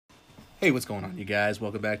Hey, what's going on, you guys?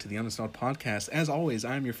 Welcome back to the Uninstalled Podcast. As always,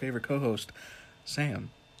 I'm your favorite co-host,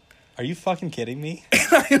 Sam. Are you fucking kidding me?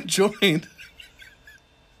 I am joined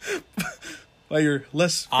by your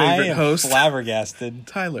less favorite host, flabbergasted.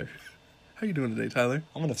 Tyler. How you doing today, Tyler?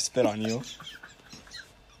 I'm gonna spit on you.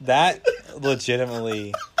 That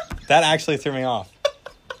actually threw me off.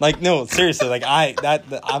 Like, no, seriously, I'm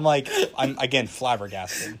again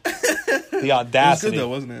flabbergasted. The audacity. It was good though,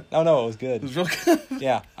 wasn't it? No, it was good. It was real good.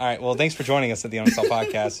 Yeah. All right. Well, thanks for joining us at the Uninstalled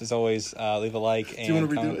Podcast. As always, leave a like. And do you want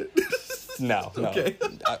to redo it? No. Okay.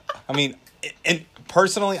 I mean, and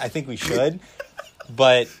personally, I think we should.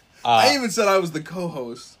 But I even said I was the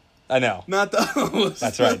co-host. I know. Not the host.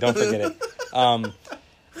 That's right. Don't forget it.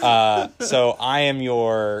 So I am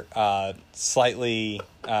your slightly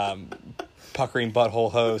puckering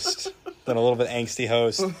butthole host, then a little bit angsty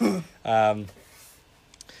host.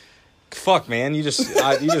 Fuck, man, you just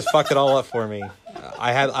fucked it all up for me.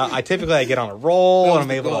 I typically get on a roll and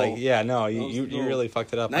I'm able to you really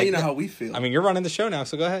fucked it up. Now you know how we feel. I mean, you're running the show now,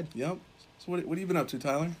 so go ahead. Yep. So what have you been up to,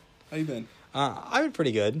 Tyler? How you been? I've been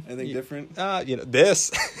pretty good. Anything different?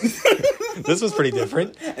 This this was pretty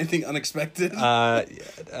different. Anything unexpected? No,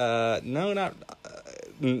 not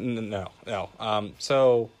no.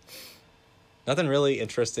 So nothing really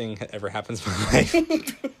interesting ever happens in my life.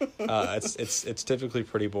 It's typically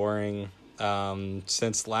pretty boring.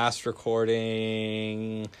 Since last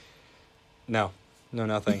recording,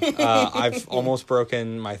 nothing. I've almost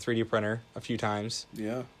broken my 3D printer a few times.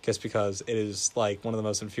 Yeah. Just because it is like one of the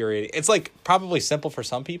most infuriating. It's like probably simple for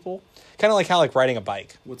some people. Kind of like how like riding a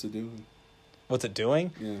bike. What's it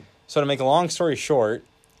doing? Yeah. So to make a long story short,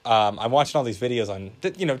 I'm watching all these videos on,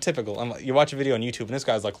 typical. You watch a video on YouTube and this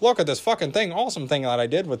guy's like, look at this fucking awesome thing that I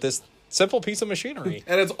did with this simple piece of machinery.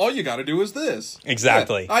 And it's all you got to do is this.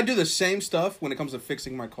 Exactly. Yeah, I do the same stuff when it comes to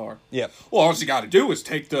fixing my car. Yeah. Well, all you got to do is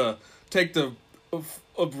take the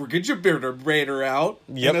refrigerator out.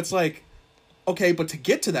 Yep. And it's like, okay, but to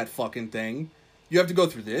get to that fucking thing, you have to go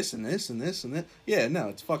through this and this and this and that. Yeah, no,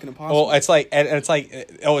 it's fucking impossible.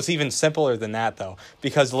 Well, it's even simpler than that though,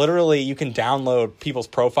 because literally you can download people's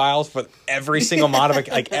profiles for every single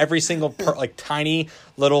modification, like every single tiny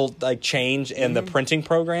little change in the printing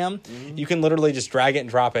program. Mm-hmm. You can literally just drag it and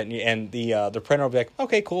drop it, and the printer will be like,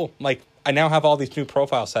 okay, cool. Like I now have all these new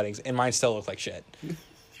profile settings, and mine still look like shit.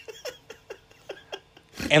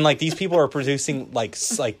 And these people are producing like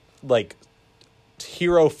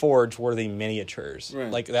Hero Forge worthy miniatures,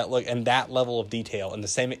 right. Like that look and that level of detail, and the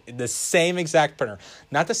same exact printer,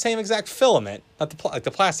 not the same exact filament, not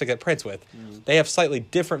the plastic that prints with. Mm. They have slightly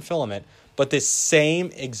different filament, but this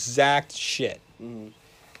same exact shit. Mm.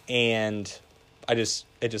 And it just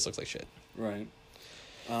looks like shit. Right.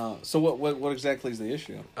 So what exactly is the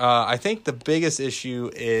issue? I think the biggest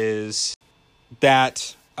issue is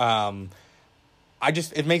that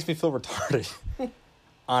it makes me feel retarded.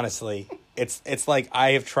 Honestly, it's like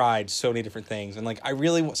I have tried so many different things, and I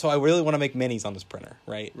really want to make minis on this printer,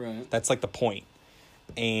 right? Right. That's the point.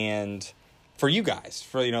 And for you guys,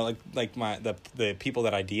 for the people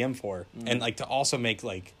that I DM for, and to also make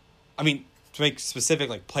to make specific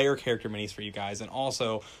like player character minis for you guys, and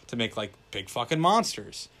also to make big fucking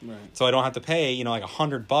monsters. Right. So I don't have to pay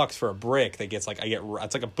 $100 for a brick that gets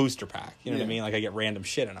it's like a booster pack. You know what I mean? I get random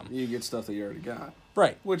shit in them. You get stuff that you already got.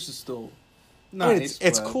 Right. Which is still nice.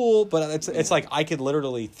 It's cool, but it's like I could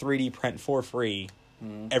literally 3D print for free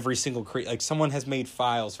every single creature. Someone has made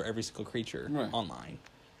files for every single creature online.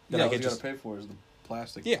 That all you gotta pay for is the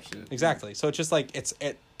plastic. Yeah, shit. Exactly. So it's just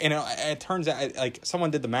it turns out someone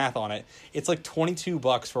did the math on it. It's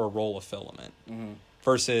 $22 for a roll of filament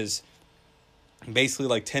versus basically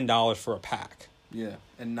 $10 for a pack. Yeah,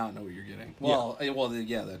 and not know what you're getting. Well,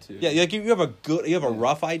 that too. Yeah, you have a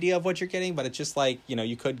rough idea of what you're getting, but it's just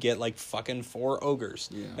you could get fucking 4 ogres.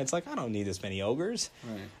 Yeah. It's I don't need this many ogres.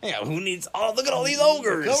 Right. Yeah, who needs? Oh, look at all these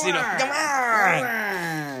ogres! Come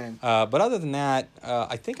on! But other than that,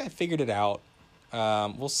 I think I figured it out.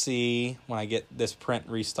 We'll see when I get this print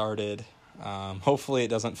restarted. Hopefully, it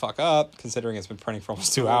doesn't fuck up, considering it's been printing for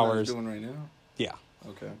almost 2 hours. What are you doing right now? Yeah.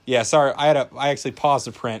 Okay. Yeah, sorry. I actually paused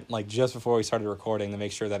the print just before we started recording to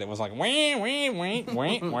make sure that it was because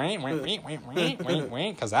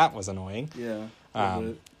that was annoying. Yeah.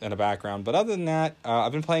 In the background. But other than that,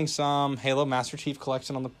 I've been playing some Halo Master Chief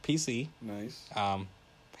Collection on the PC. Nice.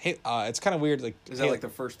 It's kind of weird. Is that the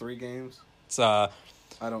first 3 games? It's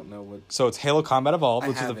I don't know what. So it's Halo Combat Evolved,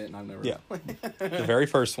 which I have is it, and I've never. Yeah, the very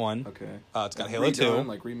first one. Okay. It's got Halo 2,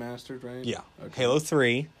 remastered, right? Yeah. Okay. Halo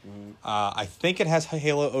 3. I think it has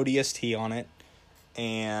Halo ODST on it,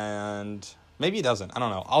 and maybe it doesn't. I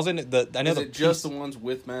don't know. I know Is it just the ones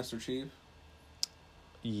with Master Chief?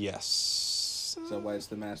 Yes. Is that why it's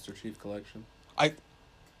the Master Chief Collection?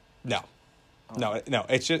 No. Oh. No.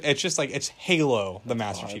 It's just like it's Halo, the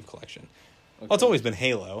Master Chief Collection. Okay. Well, it's always been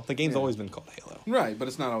Halo. The game's always been called Halo. Right, but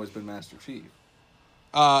it's not always been Master Chief.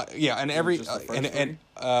 Yeah, and every in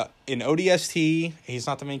ODST he's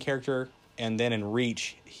not the main character, and then in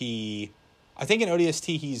Reach I think in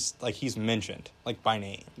ODST he's mentioned like by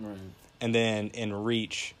name. Right. And then in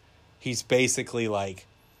Reach, he's basically like,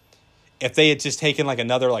 if they had just taken like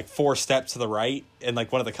another like 4 steps to the right in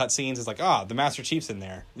like one of the cutscenes, it's like, the Master Chief's in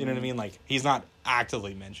there. You know what I mean? Like he's not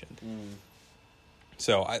actively mentioned.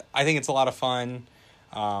 So I think it's a lot of fun.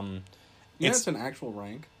 It's an actual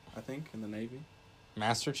rank, I think, in the Navy.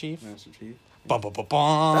 Master Chief. Master Chief. Yeah. Bum, bum, bum,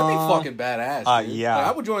 bum. That'd be fucking badass. Dude. Yeah. Like,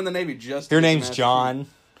 I would join the Navy just. Your name's John.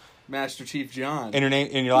 Chief. Master Chief John.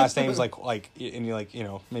 And your last name's like, and you're like,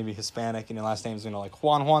 maybe Hispanic, and your last name's like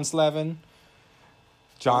Juan Slevin.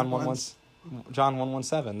 John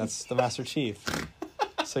 117. That's the Master Chief.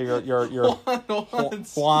 So you're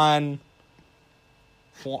Juan.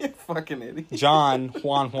 You fucking idiot. John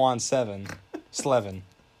Juan 7 Slevin.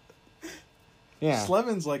 Yeah.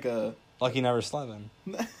 Slevin's like a Lucky Never Slevin.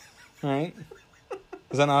 Right?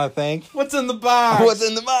 Is that not a thing? What's in the box? What's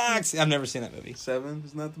in the box? I've never seen that movie. 7?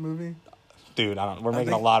 Isn't that the movie? Dude, we're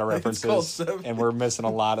making a lot of references. It's called 7. And we're missing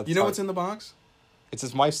a lot of. You know what's in the box? It's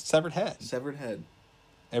his wife's severed head. Severed head.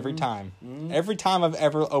 Every time. Every time I've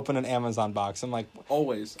ever opened an Amazon box, I'm like,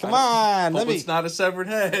 always. Come on, let me. It's not a severed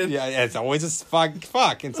head. Yeah, it's always a fuck.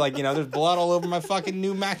 It's like, there's blood all over my fucking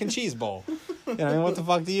new mac and cheese bowl. You know, I mean, what the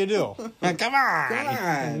fuck do you do? Come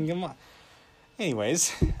on.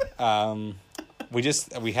 Anyways, we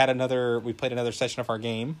played another session of our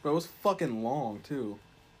game. But it was fucking long too.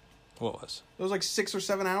 What was? It was like 6 or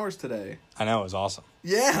 7 hours today. I know, it was awesome.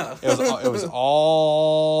 Yeah. It was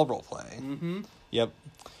all role play. Mm-hmm. Yep.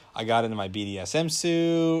 I got into my BDSM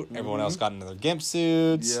suit. Everyone else got into their GIMP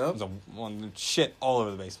suits. Yep. There was shit all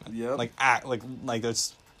over the basement. Yep. Like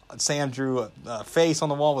there's Sam drew a face on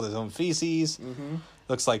the wall with his own feces. Mm-hmm.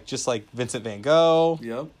 Looks like just like Vincent Van Gogh.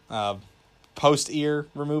 Yep. Post ear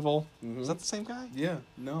removal. Mm-hmm. Is that the same guy? Yeah.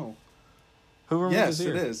 No. Who removed his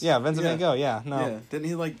ear? Yes, it is. Yeah, Vincent Van Gogh. Yeah. No. Yeah. Didn't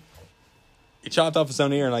he like? He chopped off his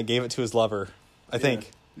own ear and like gave it to his lover. I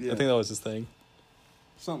think. Yeah. I think that was his thing.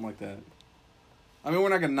 Something like that. I mean, we're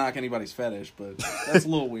not gonna knock anybody's fetish, but that's a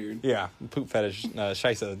little weird. Yeah, poop fetish,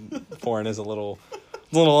 scheisse porn is a little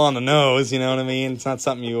on the nose. You know what I mean? It's not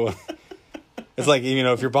something you. It's like,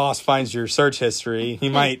 if your boss finds your search history, he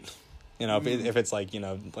might, if it's like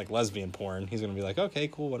like lesbian porn, he's gonna be like, okay,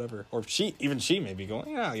 cool, whatever. Or she may be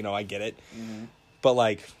going, yeah, I get it. Mm-hmm. But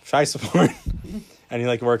like scheisse porn, and you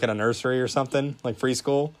like work at a nursery or something like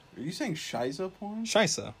preschool. Are you saying scheisse porn?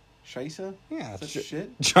 Scheisse. Scheisse? Yeah, that's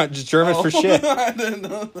shit. Just German for shit. I didn't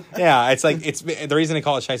know that. Yeah, it's like the reason they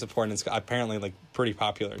call it scheisse porn is apparently like pretty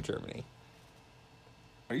popular in Germany.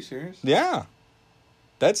 Are you serious? Yeah,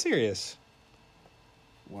 that's serious.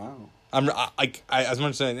 Wow. I'm as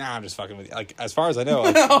much as I'm just fucking with you. Like, as far as I know,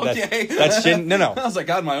 like, okay. that's no. I was like,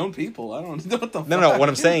 God, my own people. I don't know what the fuck. No. What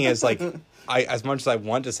I'm saying is like, as much as I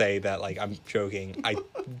want to say that like I'm joking,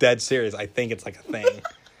 dead serious. I think it's like a thing.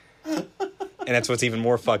 And that's what's even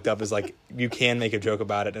more fucked up is like you can make a joke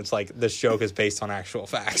about it. And it's like this joke is based on actual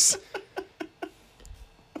facts.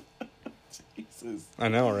 Jesus. I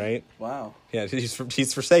know, right? Wow. Yeah, she's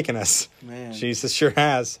forsaken us. Man. Jesus sure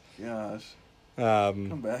has. Gosh.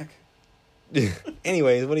 Come back.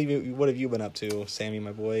 Anyways, what have you been up to, Sammy,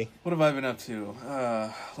 my boy? What have I been up to?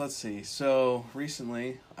 Let's see. So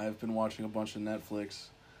recently, I've been watching a bunch of Netflix.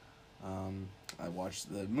 I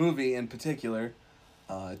watched the movie in particular.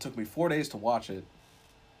 It took me 4 days to watch it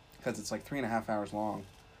because it's like 3.5 hours long.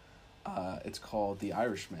 It's called The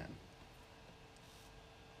Irishman.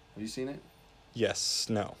 Have you seen it? Yes.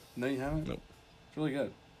 No. No, you haven't? Nope. It's really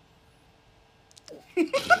good.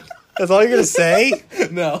 That's all you're gonna say?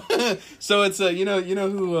 No. So it's you know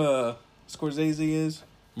who Scorsese is?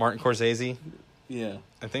 Martin Scorsese. Yeah.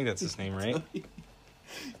 I think that's his name, right?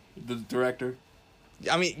 The director.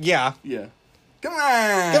 I mean, yeah. Yeah. Come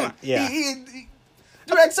on. Yeah. He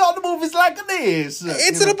directs all the movies like this.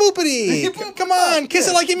 It's a boopity. Come on, kiss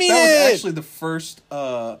it like you mean it. That was actually the first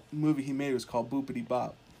movie he made was called Boopity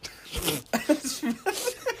Bop.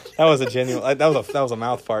 That was a genuine. That was a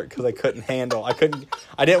mouth fart because I couldn't handle. I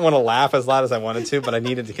didn't want to laugh as loud as I wanted to, but I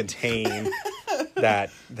needed to contain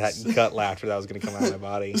that gut laughter that was going to come out of my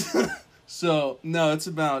body. So no, it's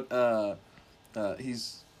about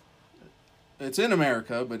it's in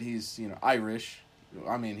America, but he's Irish.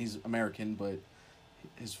 I mean, he's American, but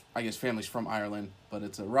I guess family's from Ireland. But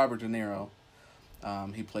it's Robert De Niro.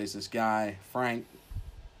 He plays this guy Frank.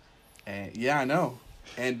 And yeah, I know.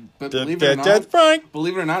 But believe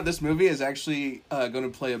it or not, this movie is actually going to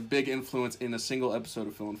play a big influence in a single episode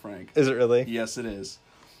of Phil and Frank. Is it really? Yes, it is.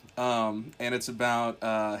 And it's about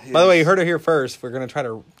his... By the way, you heard it here first. We're going to try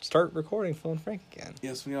to start recording Phil and Frank again.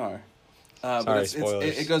 Yes, we are. Sorry,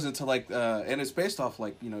 spoilers. It goes into and it's based off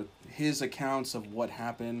his accounts of what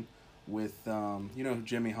happened with who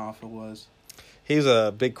Jimmy Hoffa was. He was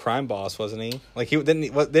a big crime boss, wasn't he? Like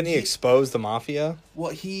didn't he expose the mafia?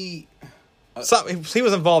 Well, he was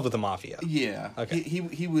involved with the mafia. Yeah. Okay.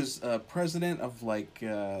 He was president of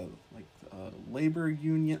labor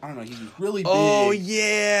union. I don't know. He was really big. Oh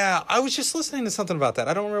yeah, I was just listening to something about that.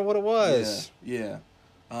 I don't remember what it was. Yeah.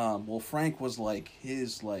 Well, Frank was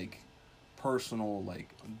his personal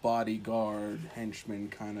bodyguard henchman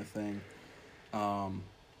kind of thing. And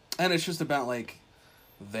it's just about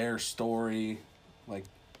their story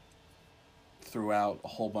throughout a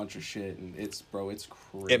whole bunch of shit, and it's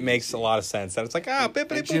crazy. It makes a lot of sense that it's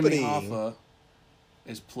bippity Jimmy boopity. Hoffa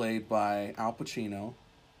is played by Al Pacino,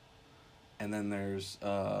 and then there's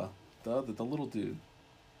the little dude,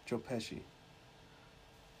 Joe Pesci.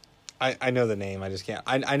 I know the name, I just can't.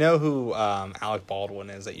 I know who Alec Baldwin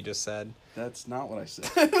is that you just said. That's not what I said.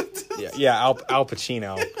 yeah, Al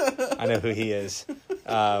Pacino. I know who he is.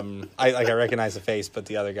 I recognize the face, but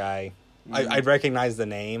the other guy, I recognize the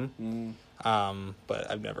name. But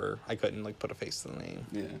I couldn't put a face to the name.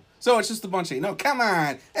 Yeah. So it's just a bunch of come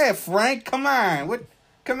on, hey Frank, come on,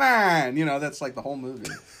 come on, that's the whole movie,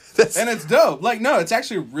 and it's dope. No, it's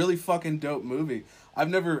actually a really fucking dope movie. I've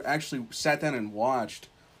never actually sat down and watched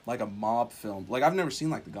a mob film. I've never seen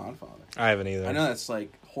The Godfather. I haven't either. I know that's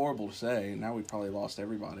horrible to say. Now we probably lost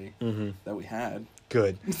everybody that we had.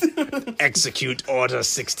 Good. Execute Order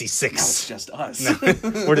 66. Now it's just us. No,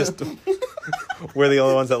 we're the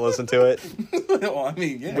only ones that listen to it. Well, I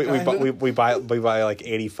mean, yeah. We buy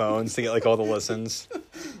 80 phones to get all the listens.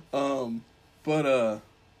 Yeah,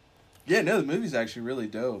 no, the movie's actually really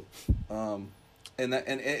dope. And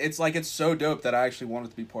it's it's so dope that I actually wanted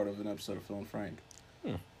to be part of an episode of Phil and Frank.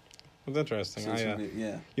 That's interesting.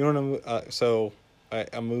 Yeah. You know,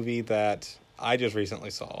 a movie that I just recently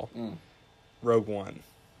saw, Rogue One.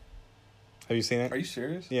 Have you seen it? Are you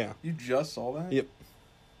serious? Yeah. You just saw that? Yep.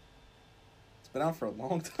 It's been out for a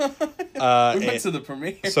long time. We went to the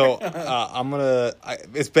premiere. So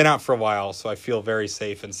it's been out for a while, so I feel very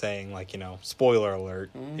safe in saying spoiler alert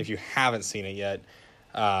if you haven't seen it yet.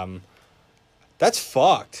 That's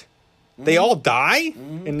fucked. They all die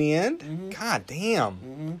in the end? God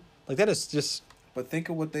damn. That is just... But think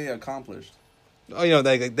of what they accomplished. Oh,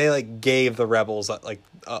 they gave the rebels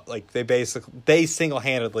they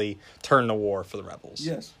single-handedly turned the war for the rebels.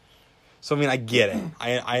 Yes. So I get it.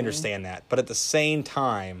 I understand that, but at the same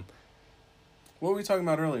time, what were we talking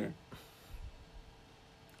about earlier?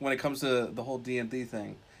 When it comes to the whole D&D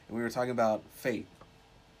thing, and we were talking about fate,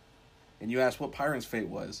 and you asked what Pyron's fate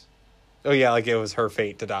was. Oh yeah, it was her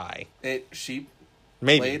fate to die. She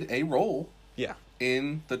Maybe played a role. Yeah.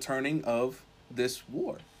 In the turning of this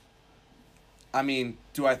war. I mean,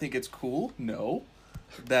 do I think it's cool? No.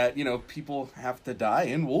 That, people have to die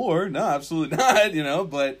in war? No, absolutely not,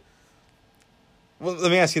 but... Well,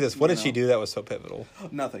 let me ask you this. What did she do that was so pivotal?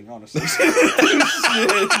 Nothing, honestly. It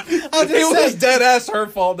was dead ass her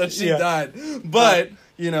fault that she died. But,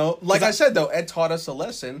 I said, though, Ed taught us a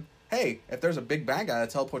lesson. Hey, if there's a big bad guy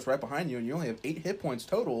that teleports right behind you and you only have 8 hit points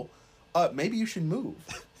total, maybe you should move.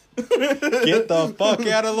 Get the fuck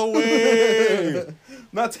out of the way.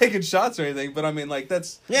 Not taking shots or anything, but I mean,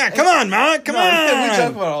 that's... Yeah, come on, man, come on! We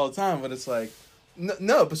talk about it all the time, but it's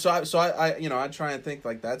no, but so I try and think,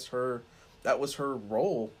 that was her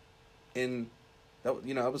role in...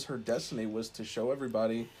 That was her destiny, was to show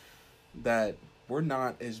everybody that we're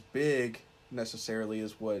not as big, necessarily,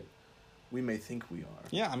 as what we may think we are.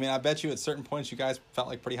 Yeah, I mean, I bet you at certain points you guys felt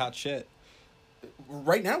like pretty hot shit.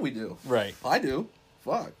 Right now we do. Right. I do.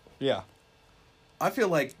 Fuck. Yeah. I feel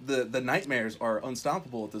like the nightmares are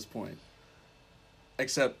unstoppable at this point.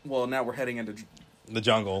 Except, well, now we're heading into... the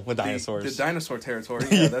jungle with dinosaurs. The dinosaur territory.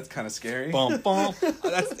 Yeah, that's kind of scary. Bum, bum.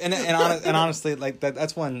 And honestly,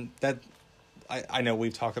 that's one that... I know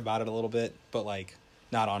we've talked about it a little bit, but,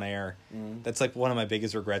 not on air. That's, one of my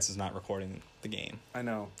biggest regrets is not recording the game. I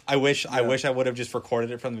know. I wish I would have just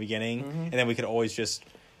recorded it from the beginning, and then we could always just...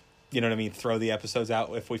 You know what I mean? Throw the episodes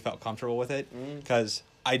out if we felt comfortable with it. Because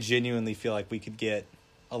I genuinely feel like we could get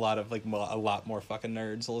a lot of a lot more fucking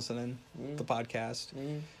nerds listening to the podcast.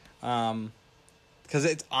 Because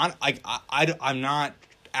it's on. I'm not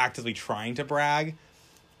actively trying to brag,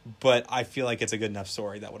 but I feel like it's a good enough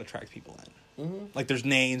story that would attract people in. There's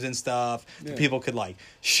names and stuff. Yeah. People could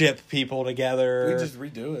ship people together. We just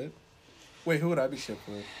redo it. Wait, who would I be shipped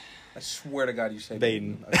with? I swear to God, you say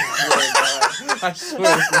Baden. I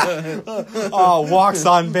swear to God. Oh, walks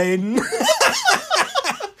on Baden.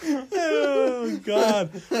 Oh, God.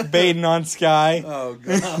 Baden on Sky. Oh,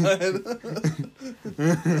 God.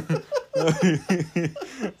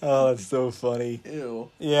 Oh, that's so funny. Ew.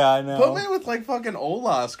 Yeah, I know. Put me with, like, fucking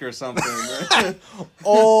Olask or something. Right?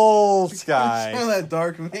 Old Sky. Some of that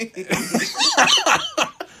dark meat.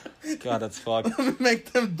 God, that's fucked.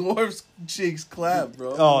 Make them dwarfs' cheeks clap,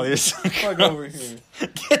 bro. Oh, you're so fuck gross. over here.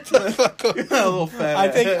 Get the fuck over A little fat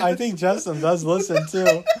I think Justin does listen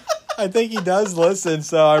too. I think he does listen,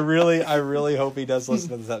 so I really hope he does listen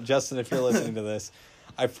to this. Justin, if you're listening to this,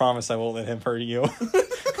 I promise I won't let him hurt you.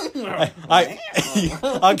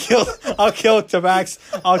 I'll kill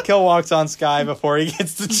Tabax. I'll kill Walks on Sky before he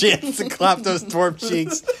gets the chance to clap those dwarf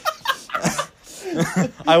cheeks.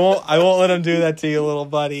 I won't let him do that to you, little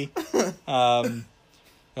buddy. Oh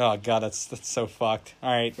God, that's so fucked.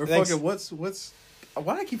 All right, or thanks. fucking why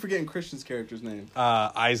do I keep forgetting Christian's character's name?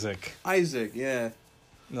 Isaac. Isaac, yeah.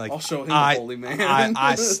 Like, I'll show him the holy man.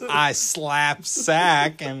 I slap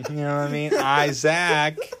sack, and you know what I mean.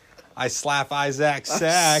 Isaac. I slap Isaac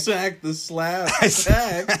sack. Sack the slap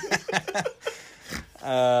sack.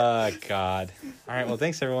 God. All right. Well,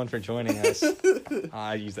 thanks everyone for joining us.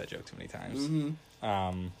 I used that joke too many times.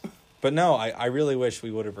 Mm-hmm. But no, I really wish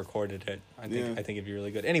we would have recorded it. I think it'd be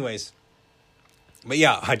really good. Anyways, but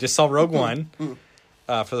yeah, I just saw Rogue One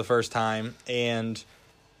for the first time, and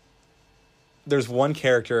there's one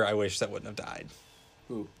character I wish that wouldn't have died.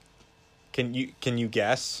 Who? Can you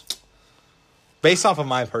guess? Based off of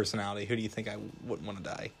my personality, who do you think I wouldn't want to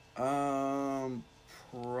die?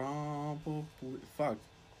 Probably. Fuck.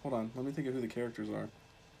 Hold on. Let me think of who the characters are.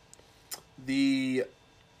 The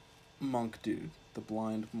monk dude. The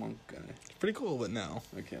blind monk guy. Pretty cool, but no.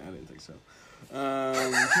 Okay, I didn't think so.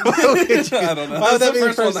 I don't know. Why would that That's be the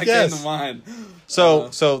your first one first that guess? came to mind. So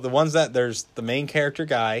the ones that there's the main character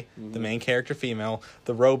guy, the main character female,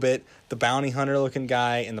 the robot, the bounty hunter looking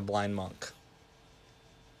guy, and the blind monk.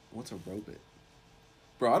 What's a robot?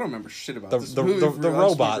 Bro, I don't remember shit about The this movie. the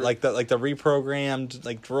robot, like the reprogrammed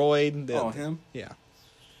like droid. Him? Yeah.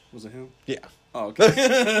 Was it him? Yeah. Oh,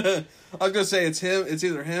 okay. I was gonna say it's him. It's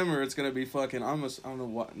either him or it's gonna be fucking. I don't know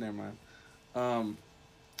what. Never mind.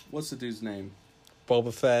 What's the dude's name?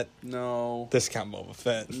 Boba Fett. No. Discount Boba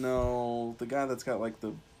Fett. No, the guy that's got like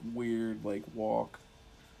the weird like walk.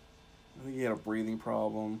 I think he had a breathing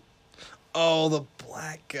problem. Oh, the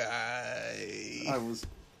black guy. I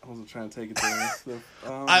wasn't trying to take it there.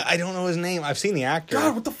 I don't know his name. I've seen the actor.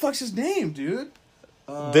 God, what the fuck's his name, dude?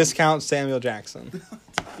 Discount Samuel Jackson.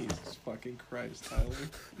 Jesus fucking Christ, Tyler.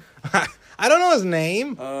 I don't know his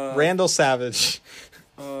name. Randall Savage.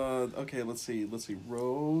 Okay, let's see.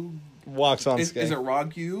 Rogue. Walks on Is Sky. it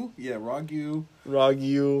Ragu? Yeah, Ragu.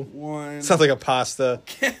 Ragu. One. Sounds like a pasta.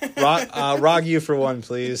 Ragu for one,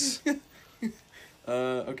 please.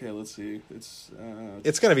 Okay, let's see.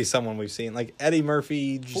 It's gonna be someone we've seen, like Eddie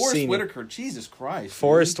Murphy. Forrest Whitaker. Jesus Christ.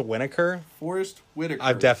 Forrest Whitaker. Forrest Whitaker.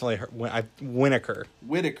 I've definitely heard. Whitaker.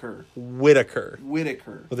 With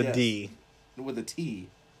a D. With a T.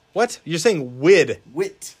 What? You're saying Wid?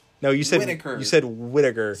 Wit. No, you said Whitaker. You said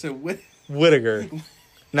Whitaker. So Whitaker,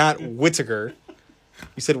 not Whitaker.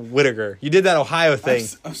 You said Whitaker. You did that Ohio thing.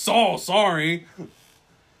 I'm so sorry.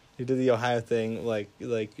 You did the Ohio thing, like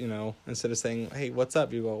you know, instead of saying, "Hey, what's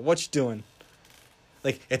up?" You go, "What you doing?"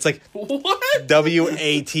 Like it's like what?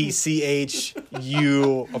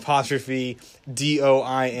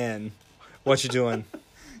 WATCHU_DOIN. What you doing?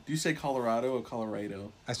 Do you say Colorado or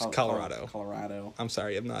Colorado? I said Colorado. Colorado. I'm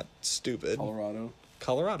sorry, I'm not stupid. Colorado.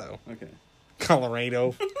 Okay.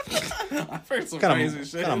 Colorado. I've heard some crazy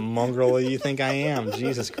shit. What kind of mongrel do you think I am?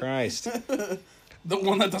 Jesus Christ. The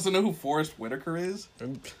one that doesn't know who Forrest Whitaker is?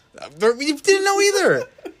 You didn't know either.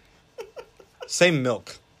 Say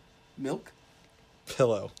milk. Milk?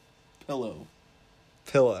 Pillow. Pillow.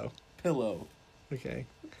 Okay.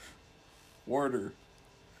 Order.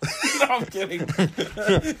 No, I'm kidding.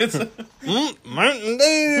 It's Mountain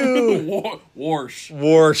Dew.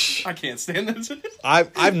 Warsh. I can't stand it.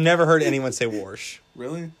 I've never heard anyone say warsh.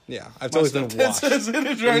 Really? Yeah, it's always been wash. He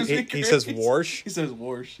says warsh. He says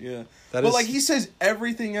warsh. Yeah. But like he says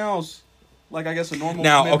everything else, like I guess a normal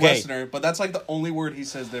Midwesterner, but that's like the only word he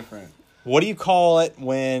says different. What do you call it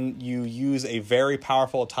when you use a very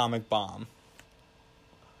powerful atomic bomb?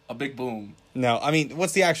 A big boom. No, I mean,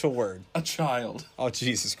 what's the actual word? A child. Oh,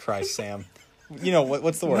 Jesus Christ, Sam. You know,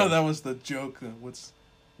 what's the word? No, that was the joke. What's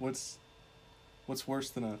worse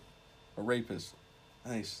than a rapist?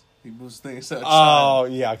 Nice. He was thinking a child. Oh,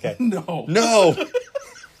 yeah, okay. No.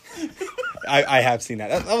 I have seen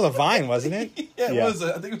that. That was a Vine, wasn't it? Yeah, it was.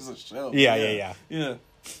 I think it was a show. Yeah.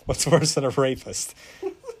 What's worse than a rapist?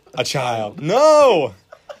 A child. No.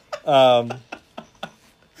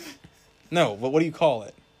 No, but what do you call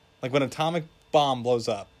it? Like when an atomic bomb blows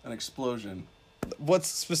up. An explosion. What's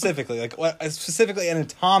specifically? Like what? Specifically an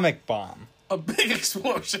atomic bomb. A big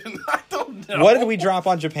explosion. I don't know. What did we drop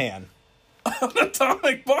on Japan? An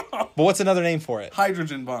atomic bomb. But what's another name for it?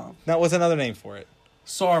 Hydrogen bomb. Now, what's another name for it?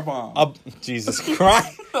 SAR bomb. Jesus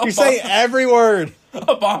Christ. You say every word.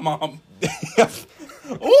 A bomb.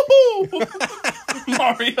 Woohoo!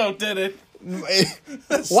 Mario did it.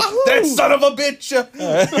 That son of a bitch.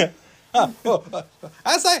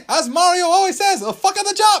 As Mario always says, fuck on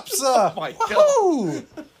the chops. Oh my god.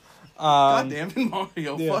 God damn it,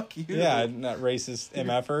 Mario. Yeah, fuck you. Yeah, not racist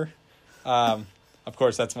MFer. Of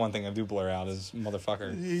course, that's one thing I do blur out is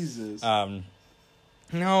motherfucker. Jesus.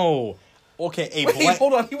 No. Okay, Wait,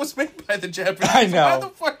 hold on. He was made by the Japanese. I know. Why the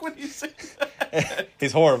fuck would you say that?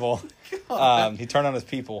 He's horrible. He turned on his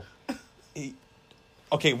people.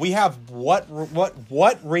 Okay, we have what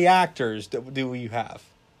reactors do you have?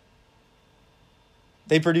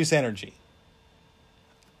 They produce energy.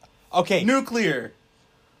 Okay. Nuclear.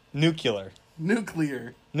 Nuclear.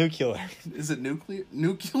 Is it nuclear?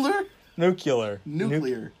 Nuclear. Nuclear.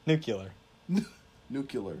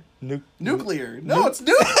 No, it's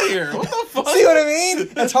nuclear. What the fuck? See what I mean?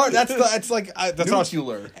 That's hard. That's like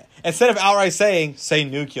nuclear. Instead of outright saying, say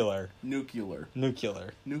nuclear. Nuclear. No, It's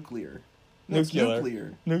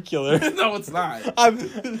nuclear. No, it's not.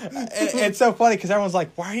 It's so funny because everyone's like,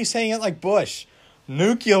 why are you saying it like Bush?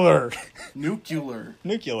 Nuclear. Hold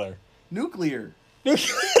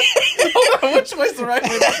on, which way's the right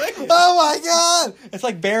way to say it? Oh my god! It's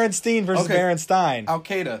like Berenstein versus Berenstein.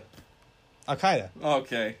 Al-Qaeda.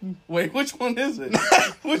 Okay. Wait, which one is it?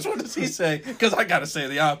 Which one does he say? Because I gotta say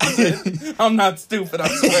the opposite. I'm not stupid, I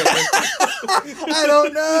swear. I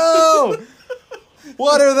don't know.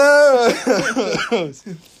 What are those?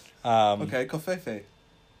 Okay, Kofefe.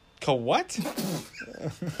 What?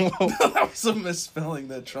 That was a misspelling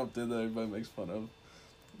that Trump did that everybody makes fun of.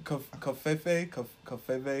 Kofefe?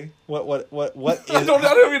 What is... I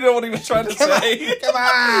don't even know what he was trying to say. Come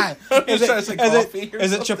on! Is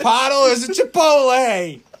it Chipotle or is it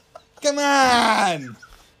Chipotle? Come on!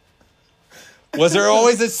 Was there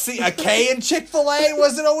always a K in Chick-fil-A?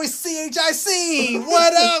 Was it always CHIC?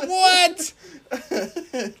 What?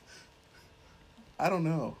 I don't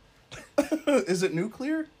know. Is it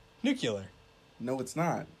nuclear? Nuclear. No, it's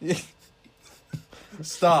not.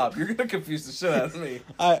 Stop. You're going to confuse the shit out of me.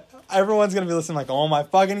 Everyone's going to be listening like, oh my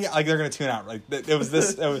fucking... Like, they're going to tune out. Like, it was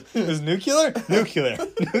nuclear? Nuclear.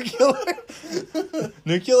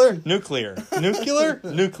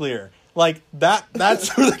 Like, that's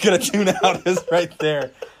who they're going to tune out is right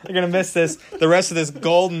there. They're going to miss the rest of this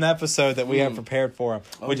golden episode that we have prepared for them,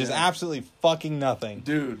 which is absolutely fucking nothing.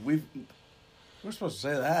 Dude, we're supposed to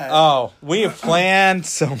say that. Oh, we have planned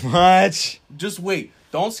so much. Just wait.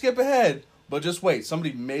 Don't skip ahead, but just wait.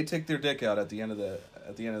 Somebody may take their dick out at the end of this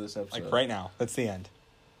episode. Like right now. That's the end.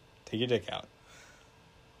 Take your dick out.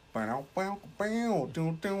 Oh,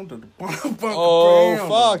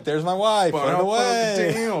 fuck. There's my wife. Put it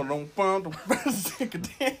away.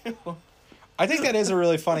 I think that is a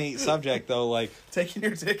really funny subject, though. Like taking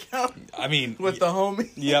your dick out. I mean, with the homie.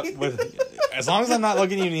 Yep. As long as I'm not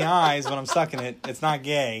looking you in the eyes when I'm sucking it, it's not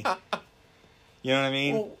gay. You know what I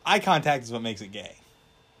mean? Well, eye contact is what makes it gay.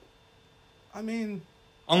 I mean,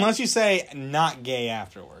 unless you say not gay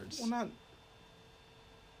afterwards. Well, not.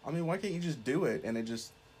 I mean, why can't you just do it and it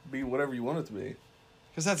just be whatever you want it to be?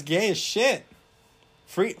 Because that's gay as shit.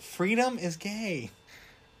 Freedom is gay.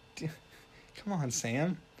 Come on,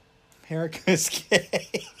 Sam. America's gay.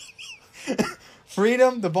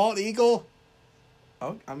 Freedom, the bald eagle.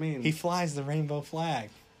 Oh, I mean, he flies the rainbow flag.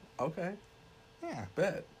 Okay. Yeah.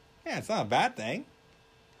 Bet. Yeah, it's not a bad thing.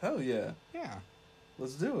 Hell yeah. Yeah.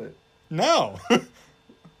 Let's do it. No. Okay,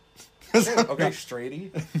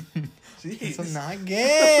 straighty. Jeez. It's not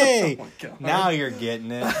gay. Oh my God. Now you're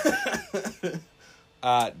getting it.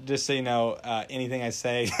 Just so you know, anything I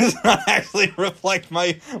say does not actually reflect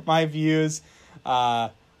my views.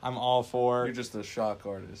 I'm all for. You're just a shock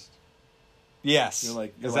artist. Yes. Is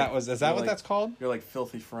that what that's called? You're like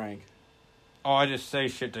Filthy Frank. Oh, I just say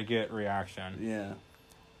shit to get reaction. Yeah.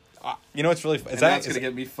 You know what's really that's gonna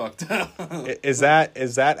get me fucked up. Is that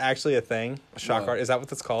actually a thing? A shock art? Is that what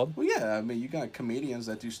that's called? Well, yeah. I mean, you got comedians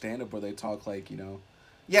that do stand up where they talk like,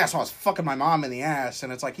 yeah, so I was fucking my mom in the ass,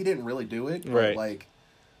 and it's like he didn't really do it, but right? Like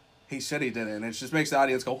he said he did it, and it just makes the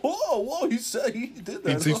audience go, whoa, he said he did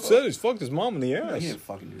that. He said he's fucked his mom in the ass. No, he didn't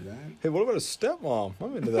fucking do that. Hey, what about his stepmom?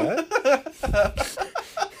 I'm into that.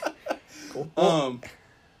 Cool.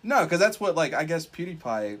 No, because that's what, like, I guess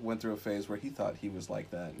PewDiePie went through a phase where he thought he was like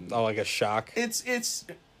that. And like a shock? It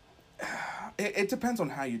depends on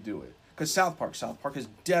how you do it. Because South Park is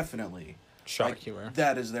definitely... shock humor.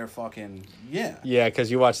 That is their fucking... Yeah. Yeah, because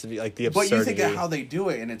you watch the absurdity. But you think of how they do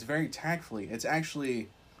it, and it's very tactfully. It's actually...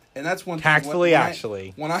 And that's one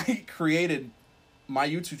thing... When I created my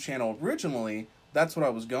YouTube channel originally, that's what I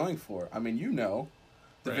was going for. I mean, you know,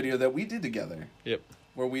 the video that we did together. Yep.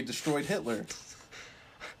 Where we destroyed Hitler.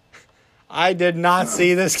 I did not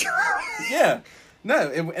see this. Yeah.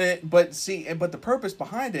 No, but the purpose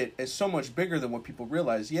behind it is so much bigger than what people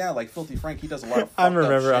realize. Yeah, like Filthy Frank, he does a lot of fucked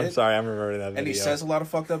up shit. I'm sorry, I'm remembering that video. And he says a lot of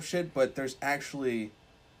fucked up shit, but there's actually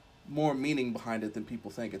more meaning behind it than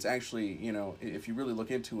people think. It's actually, you know, if you really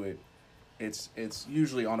look into it, it's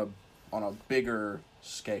usually on a bigger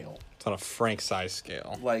scale. It's on a Frank size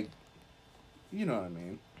scale. Like, you know what I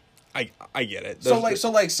mean? I get it. So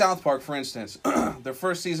like South Park, for instance, their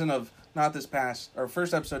first season of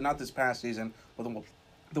first episode, not this past season, but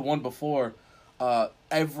the one before,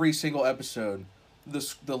 every single episode,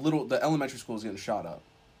 the elementary school is getting shot up.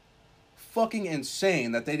 Fucking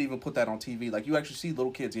insane that they'd even put that on TV. Like, you actually see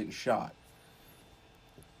little kids getting shot.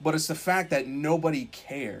 But it's the fact that nobody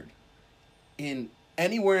cared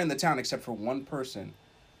anywhere in the town except for one person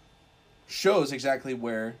shows exactly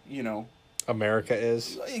where, you know, America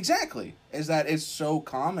is. Exactly. Is that it's so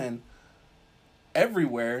common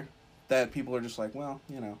everywhere that people are just like, well,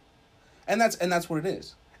 you know. And that's what it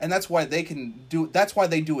is. And that's why they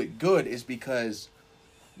do it good, is because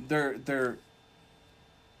they're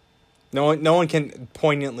No one can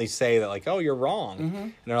poignantly say that, like, oh, you're wrong. Mm-hmm.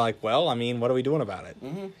 And they're like, well, I mean, what are we doing about it?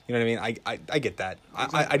 Mm-hmm. You know what I mean? I get that.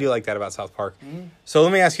 Exactly. I do like that about South Park. Mm-hmm. So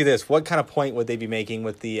let me ask you this. What kind of point would they be making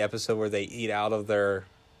with the episode where they eat out of their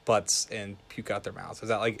butts and puke out their mouths? Is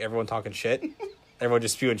that like everyone talking shit? Everyone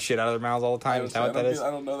just spewing shit out of their mouths all the time? Is that what that is?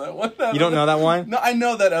 I don't know that one. You don't know that one? No, I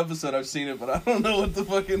know that episode. I've seen it, but I don't know what the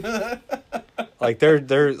fucking... Like,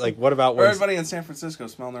 they're like, what about... Or everybody in San Francisco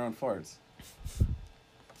smelling their own farts.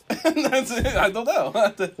 That's it. I don't know. I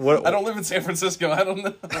don't live in San Francisco. I don't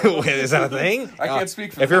know. Wait, is that a thing? I can't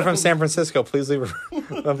speak for If you're from San Francisco, please leave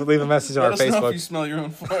a message on our Facebook. Let us know if you smell your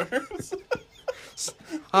own farts.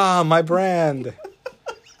 My brand.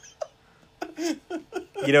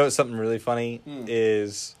 You know, something really funny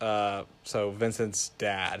is, so Vincent's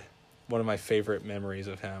dad, one of my favorite memories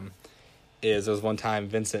of him is there was one time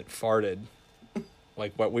Vincent farted.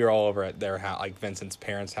 Like, we were all over at their house, like Vincent's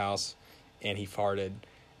parents' house, and he farted.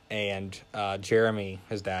 And Jeremy,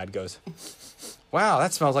 his dad, goes, wow,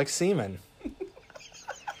 that smells like semen.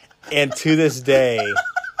 And to this day,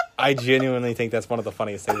 I genuinely think that's one of the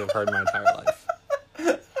funniest things I've heard in my entire life.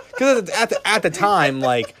 Because at the time,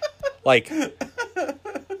 like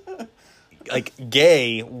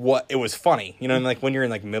gay, it was funny. You know, and like when you're in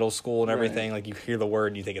like middle school and everything, like you hear the word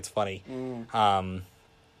and you think it's funny.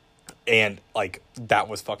 And like that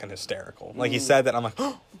was fucking hysterical. Like he said that, I'm like,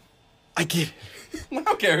 oh, I get it. I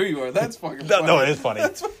don't care who you are. That's fucking funny. No, it is funny.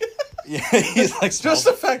 Yeah, he's like, just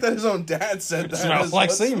the fact that his own dad said that. Smells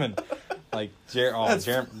like semen. Like, Jeremy's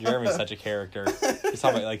such a character. He's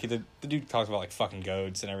talking about, like, the dude talks about, like, fucking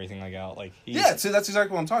goats and everything like that. Like, yeah, see, that's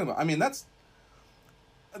exactly what I'm talking about. I mean, that's...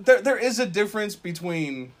 There is a difference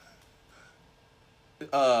between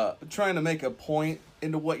trying to make a point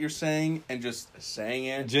into what you're saying and just saying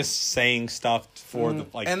it. Just saying stuff for the,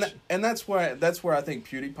 like... And that's where I think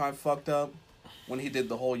PewDiePie fucked up when he did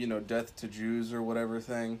the whole, you know, death to Jews or whatever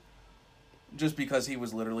thing. Just because he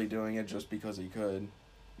was literally doing it just because he could.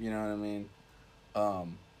 You know what I mean?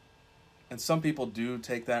 And some people do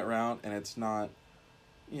take that route, and it's not,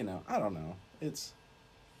 you know, I don't know. It's...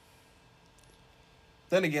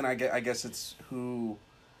 Then again, I guess it's who...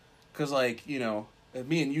 Because, like, you know, if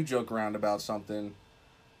me and you joke around about something,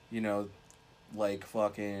 you know, like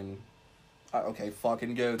fucking... Okay,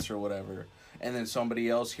 fucking goats or whatever. And then somebody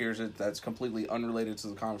else hears it that's completely unrelated to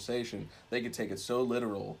the conversation. They could take it so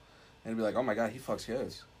literal and be like, oh my god, he fucks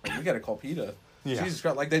goats. Like, we gotta call PETA. Yeah. Jesus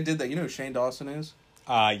Christ. Like, they did that. You know who Shane Dawson is?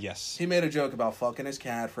 Yes. He made a joke about fucking his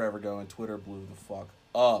cat forever ago, and Twitter blew the fuck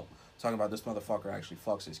up. Talking about this motherfucker actually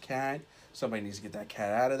fucks his cat. Somebody needs to get that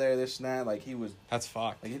cat out of there, this and that. Like, he was... That's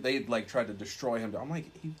fucked. Like, they, like, tried to destroy him. I'm like,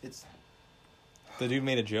 it's... The dude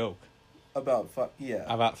made a joke. About fucking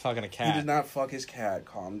a cat. He did not fuck his cat.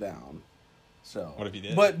 Calm down. So... What if he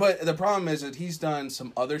did? But the problem is that he's done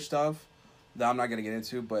some other stuff that I'm not gonna get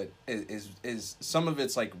into, but is some of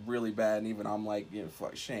it's like really bad, and even I'm like,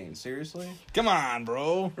 fuck, Shane, seriously? Come on,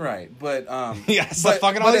 bro. Right, but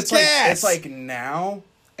fucking all these cats. It's like now,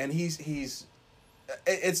 and he's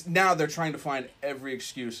it's now they're trying to find every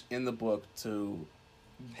excuse in the book to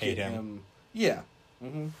hate him. Yeah.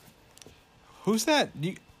 Mm-hmm. Who's that?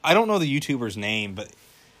 I don't know the YouTuber's name, but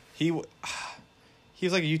he was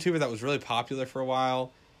like a YouTuber that was really popular for a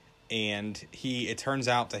while, and it turns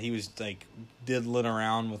out that he was like diddling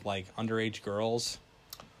around with like underage girls.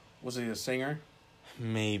 Was he a singer?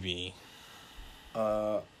 Maybe.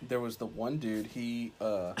 There was the one dude.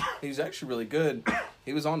 He's actually really good.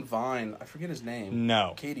 He was on Vine. I forget his name.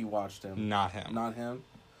 No. Katie watched him. Not him. Not him.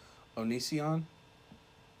 Onision?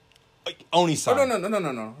 Onisan.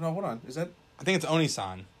 Oh, no. Hold on. Is that? I think it's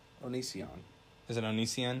Onisan. Onision. Is it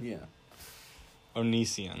Onision? Yeah.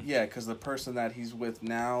 Onision. Yeah, because the person that he's with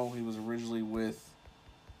now, he was originally with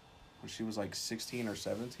when she was like 16 or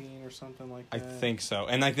 17 or something like that. I think so.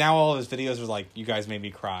 And like now all of his videos are like, you guys made me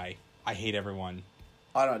cry. I hate everyone.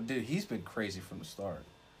 Dude, he's been crazy from the start.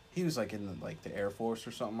 He was like in the Air Force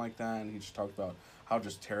or something like that, and he just talked about how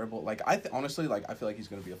just terrible. Like honestly, like I feel like he's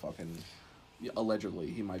gonna be a fucking. Allegedly,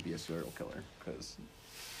 he might be a serial killer because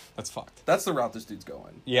that's fucked. That's the route this dude's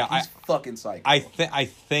going. Yeah, he's fucking psycho. I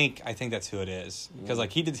think that's who it is because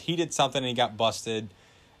like he did something and he got busted,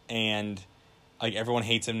 and like everyone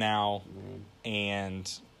hates him now,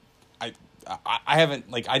 and I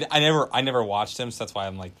haven't like I never watched him, so that's why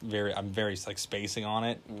I'm very like spacing on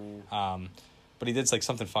it. But he did like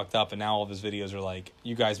something fucked up, and now all of his videos are like,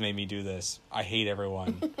 you guys made me do this. I hate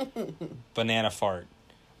everyone. Banana fart,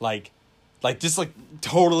 like just like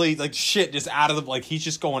totally like shit just out of the like he's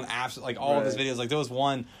just going absolutely like all of his videos. Like there was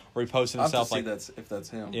one where he posted himself I'll have to see if that's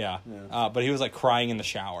him. Yeah. But he was like crying in the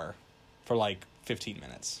shower for like 15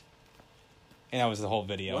 minutes. And that was the whole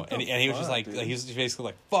video. And he was just like he was basically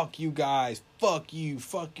like, fuck you guys, fuck you,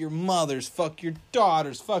 fuck your mothers, fuck your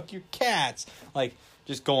daughters, fuck your cats. Like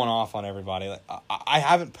just going off on everybody. Like I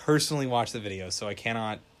haven't personally watched the video, so I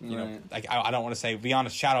cannot you know like I don't want to say beyond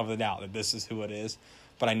a shadow of a doubt that this is who it is.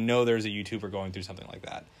 But I know there's a YouTuber going through something like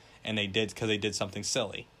that, and they did something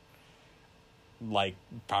silly. Like,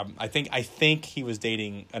 I think he was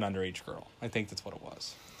dating an underage girl. I think that's what it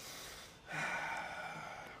was.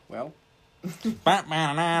 Well,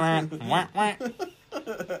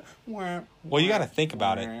 well, you got to think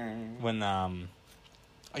about it when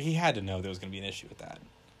he had to know there was going to be an issue with that.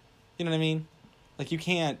 You know what I mean? Like you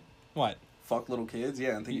can't what. Fuck little kids,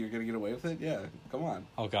 yeah, and think you're gonna get away with it, yeah. Come on.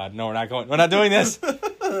 Oh God, no, we're not doing this.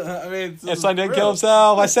 I mean, Epstein didn't kill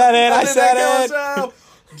himself. I said it.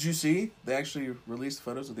 Did you see? They actually released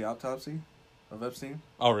photos of the autopsy of Epstein.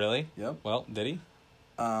 Oh really? Yep. Well, did he?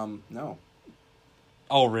 No.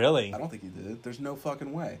 Oh really? I don't think he did. There's no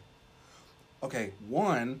fucking way. Okay,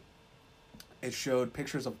 one, it showed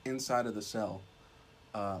pictures of inside of the cell,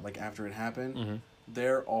 like after it happened. Mm-hmm.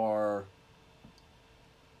 There are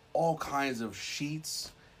all kinds of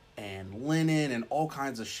sheets and linen and all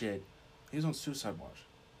kinds of shit. He was on suicide watch.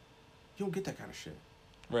 You don't get that kind of shit.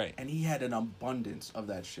 Right. And he had an abundance of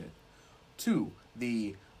that shit. Two,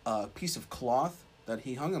 the piece of cloth that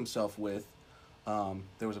he hung himself with,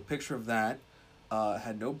 there was a picture of that.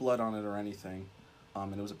 Had no blood on it or anything.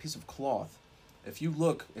 And it was a piece of cloth. If you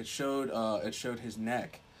look, it showed his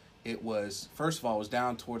neck. It was, first of all, it was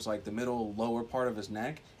down towards like the middle lower part of his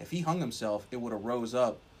neck. If he hung himself, it would have rose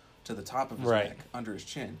up to the top of his neck, under his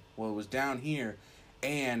chin. Well, it was down here,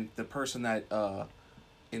 and the person that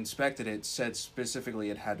inspected it said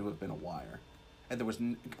specifically it had to have been a wire, and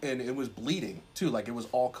and it was bleeding too, like it was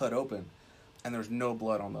all cut open, and there's no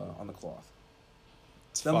blood on the cloth.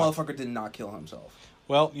 That motherfucker did not kill himself.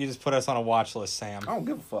 Well, you just put us on a watch list, Sam. I don't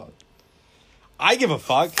give a fuck. I give a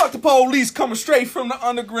fuck. Fuck the police coming straight from the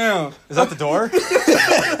underground. Is that the door?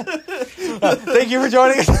 Thank you for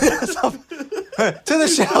joining us. To the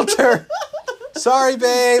shelter. Sorry,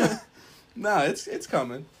 babe. Nah, it's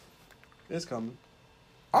coming. It's coming.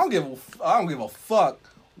 I don't give a fuck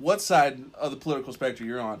what side of the political spectrum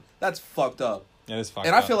you're on. That's fucked up. It is fucked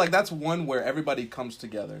up. And I feel like that's one where everybody comes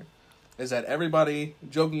together. Is that everybody,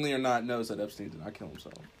 jokingly or not, knows that Epstein did not kill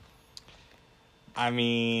himself. I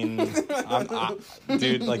mean,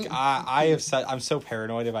 dude, like I'm so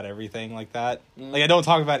paranoid about everything like that. Like I don't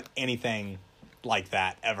talk about anything like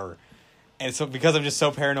that ever. And so because I'm just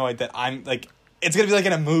so paranoid that I'm like, It's gonna be like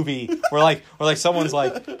in a movie where someone's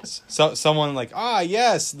like, someone like,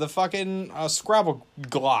 yes, the fucking Scrabble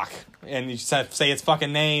Glock, and you say its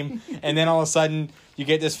fucking name, and then all of a sudden you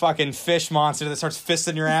get this fucking fish monster that starts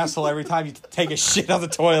fisting your asshole every time you take a shit out the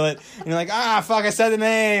toilet, and you're like, fuck, I said the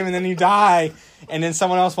name, and then you die, and then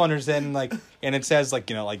someone else wanders in, like, and it says like,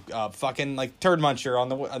 fucking like turd muncher on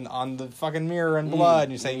the fucking mirror and blood,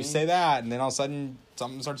 and you say that, and then all of a sudden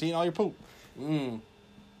something starts eating all your poop.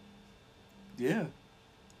 Yeah.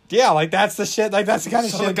 Yeah, like that's the shit. Like that's the kind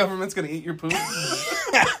of shit. The government's gonna eat your poop.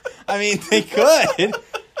 I mean, they could.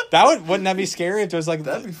 Wouldn't that be scary if there was like...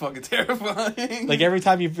 That'd be fucking terrifying. Like every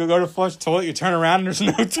time you go to flush the toilet, you turn around and there's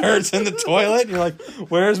no turds in the toilet. And you're like,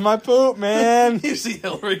 where's my poop, man? You see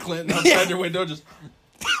Hillary Clinton outside your window just...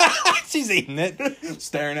 She's eating it.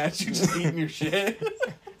 Staring at you, just eating your shit.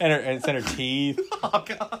 And it's in her teeth. Oh,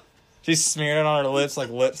 God. She's smearing it on her lips like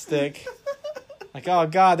lipstick. Like, oh,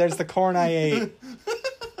 God, there's the corn I ate.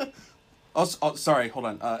 Oh, sorry, hold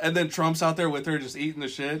on. And then Trump's out there with her just eating the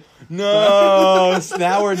shit. No,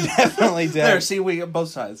 now we're definitely dead. There, see, we got both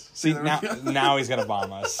sides. See, now he's gonna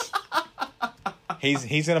bomb us.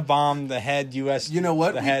 He's gonna bomb the head U.S. You know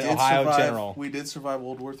what? The head Ohio general. We did survive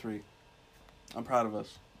World War III. I'm proud of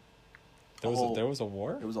us. There was a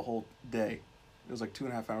war? It was a whole day. It was like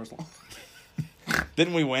 2.5 hours long.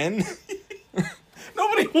 Didn't we win?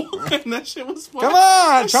 Nobody won. That shit was fun. Come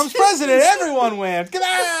on, Trump's president. Everyone wins. Come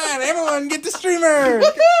on, everyone, get the streamers.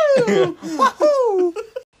 Woohoo! Woohoo!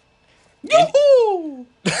 Yoo-hoo!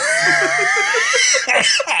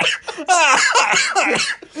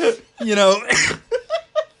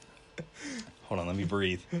 Hold on, let me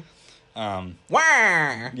breathe. Wah!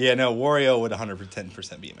 Yeah, no, Wario would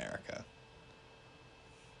 110% be America.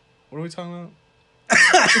 What are we talking about?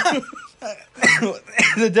 I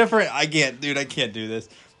can't do this.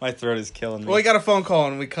 My throat is killing me. Well, we got a phone call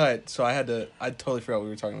and we cut, so I totally forgot what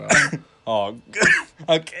we were talking about. Oh,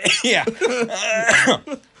 okay, yeah.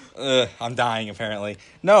 I'm dying, apparently.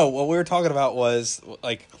 No, what we were talking about was,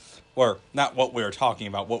 like, or not what we were talking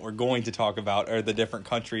about, what we're going to talk about are the different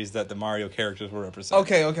countries that the Mario characters will represent.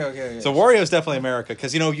 Okay. So Wario's definitely America,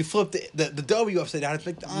 because, you flip the W upside down, it's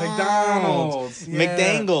McDonald's. Yeah.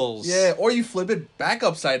 McDangles. Yeah, or you flip it back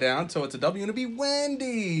upside down, so it's a W and it'd be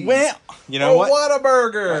Wendy. Well, you know what?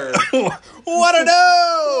 Whataburger. What are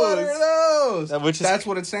those? What are those? That's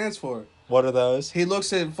what it stands for. What are those? He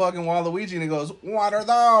looks at fucking Waluigi and he goes, "What are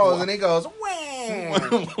those?" And he goes, "Wham!"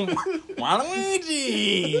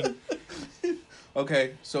 Waluigi.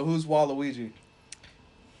 Okay, so who's Waluigi?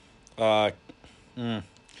 Tall.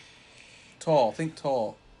 Think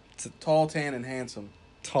tall. Tall, tan, and handsome.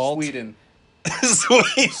 Tall. Sweden.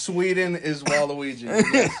 Sweet. Sweden is Waluigi.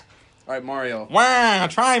 Yes. All right, Mario. Wow!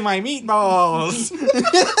 Try my meatballs.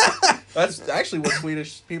 That's actually what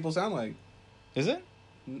Swedish people sound like. Is it?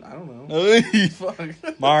 I don't know.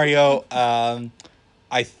 Fuck. Mario, I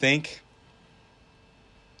think...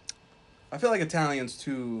 I feel like Italian's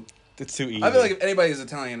too... It's too easy. I feel like if anybody is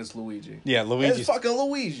Italian, it's Luigi. Yeah, Luigi's... It's fucking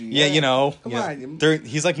Luigi. Yeah, Come on.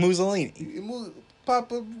 He's like Mussolini.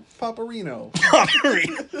 Paparino.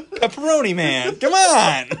 Pepperoni man. Come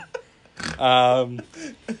on.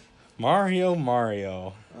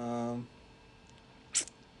 Mario.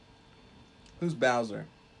 Who's Bowser?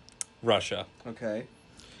 Russia. Okay.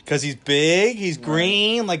 Because he's big, he's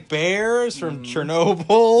green, like bears from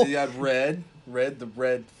Chernobyl. You got red, the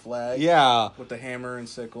red flag. Yeah. With the hammer and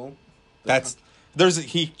sickle. You have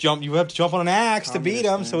to jump on an axe to beat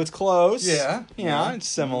him, so it's close. Yeah. Yeah, it's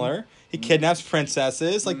similar. He kidnaps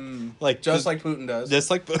princesses, like like Putin does. Just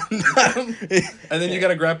like Putin. And then you got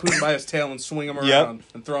to grab Putin by his tail and swing him around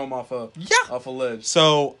and throw him off a ledge.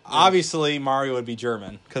 So obviously Mario would be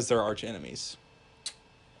German because they're arch enemies.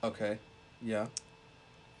 Okay. Yeah.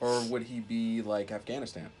 Or would he be like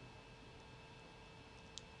Afghanistan?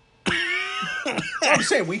 I'm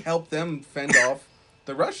saying we helped them fend off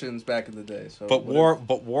the Russians back in the day. So, but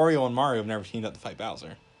Wario and Mario have never teamed up to fight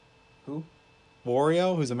Bowser. Who?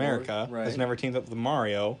 Wario, who's America, right. has never teamed up with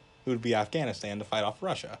Mario, who would be Afghanistan, to fight off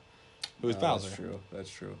Russia, who is Bowser. That's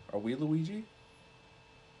true. Are we Luigi?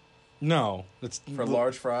 No, it's for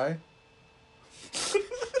large fry.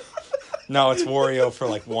 No, it's Wario for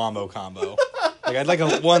like wombo combo. Like I'd like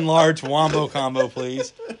one large wombo combo,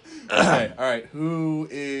 please. Okay, all right. Who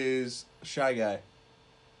is Shy Guy?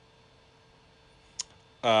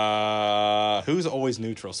 Who's always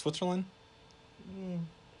neutral? Switzerland?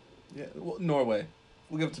 Yeah, well, Norway.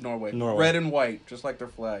 We'll give it to Norway. Red and white, just like their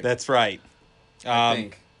flag. That's right. I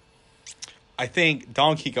think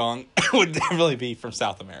Donkey Kong would definitely be from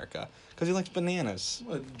South America because he likes bananas.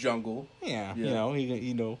 Jungle. Yeah. Yeah.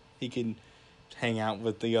 He can hang out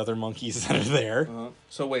with the other monkeys that are there.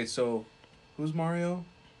 So wait, who's Mario?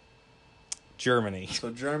 Germany. So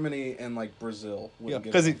Germany and like Brazil. Yeah,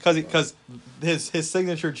 because his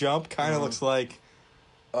signature jump kind of looks like.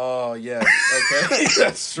 Oh yeah, okay,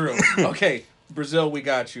 that's true. Okay, Brazil, we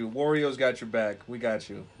got you. Wario's got your back. We got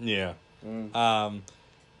you. Yeah.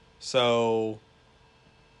 So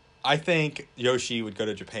I think Yoshi would go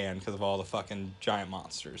to Japan because of all the fucking giant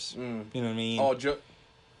monsters. You know what I mean? Oh,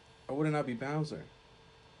 or would it not be Bowser?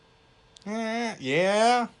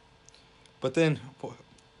 Yeah. But then,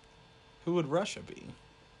 who would Russia be?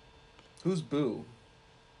 Who's Boo?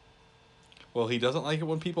 Well, he doesn't like it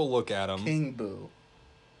when people look at him. King Boo.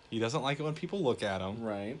 He doesn't like it when people look at him.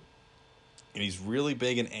 Right. And he's really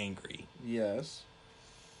big and angry. Yes.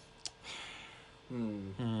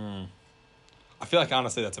 I feel like,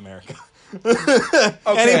 honestly, that's America. Okay.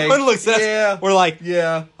 Anyone looks at us, we're like,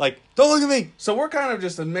 don't look at me. So we're kind of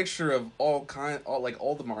just a mixture of all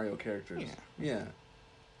the Mario characters. Yeah.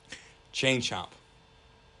 Chain Chomp.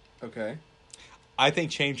 Okay. I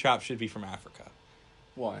think Chain Chomp should be from Africa.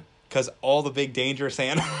 Why? Because all the big dangerous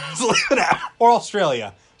animals live in Africa. Or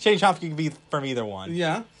Australia. Chain Chomp can be from either one.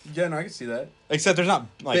 Yeah. Yeah, no, I can see that. Except there's not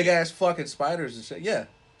like big ass fucking spiders and shit. Yeah.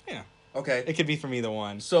 Yeah. Okay. It could be from either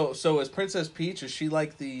one. So is Princess Peach, is she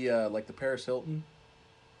like the Paris Hilton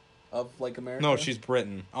of like America? No, she's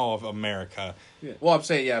Britain. Oh, of America. Yeah. Well, I'm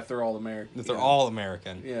saying if they're all American. If they're all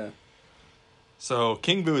American. Yeah. So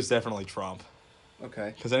King Boo is definitely Trump.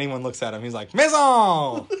 Okay. Because anyone looks at him, he's like,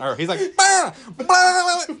 Maison! Or he's like,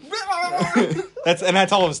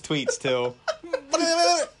 that's all of his tweets, too.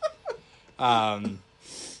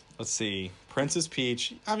 Let's see. Princess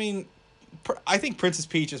Peach. I mean, I think Princess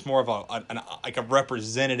Peach is more of a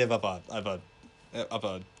representative of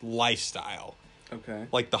a lifestyle. Okay.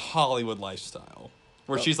 Like the Hollywood lifestyle.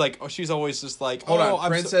 Where she's always just like, hold on.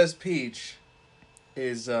 Princess Peach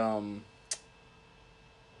is,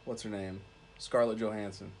 what's her name? Scarlett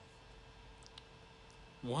Johansson.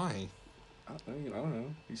 Why? I don't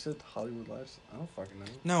know. You said Hollywood lifestyle. I don't fucking know.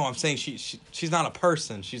 No, I'm saying she's not a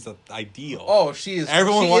person. She's an ideal. Oh, she is. She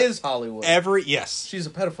is Hollywood. Yes. She's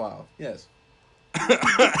a pedophile. Yes.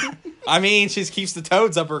 I mean, she keeps the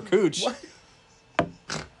toads up her cooch. What?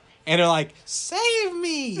 And they're like, save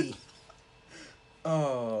me!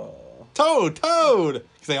 Oh. Toad!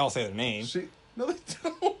 Because they all say their name. No, they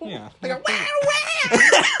don't. Yeah. They go,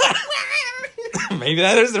 maybe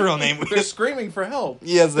that is the real name. They're screaming for help.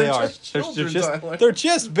 Yes, they are. They're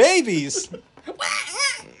just babies.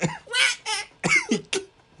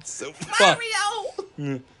 So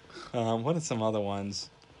Mario. What are some other ones?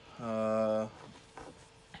 I'm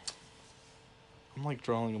like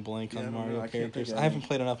drawing a blank on Mario characters. I haven't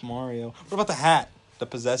played enough Mario. What about the hat that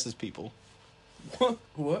possesses people?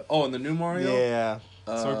 What? Oh, in the new Mario? Yeah.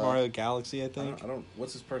 Super Mario Galaxy, I think. I don't.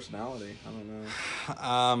 What's his personality? I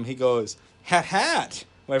don't know. He goes, hat.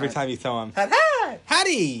 Every time you throw him. Hat.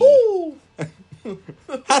 Hattie. Ooh.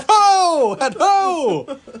 Hat-ho.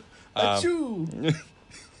 Achoo.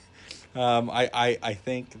 I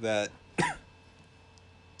think that.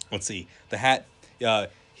 Let's see. The hat.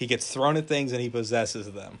 He gets thrown at things and he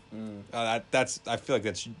possesses them. I feel like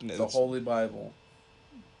that's the Holy Bible.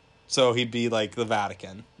 So he'd be like the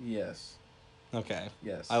Vatican. Yes. Okay.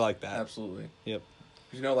 Yes. I like that. Absolutely. Yep.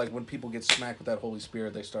 You know, like when people get smacked with that Holy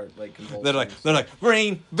Spirit, they start like convulsing. They're like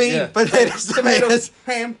green bean, potatoes, tomatoes,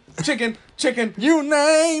 ham, chicken. You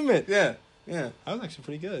name it. Yeah. That was actually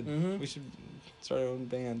pretty good. Mm-hmm. We should start our own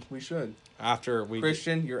band. We should. After we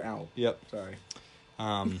Christian, you're out. Yep. Sorry.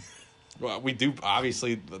 Well, we do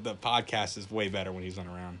obviously. The podcast is way better when he's not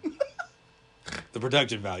around. The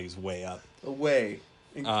production value is way up. Way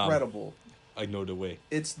incredible. I know the way.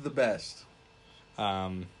 It's the best.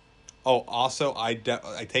 Also, I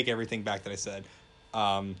take everything back that I said.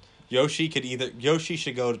 Yoshi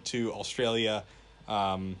should go to Australia.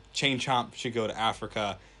 Chain Chomp should go to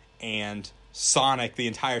Africa, and Sonic, the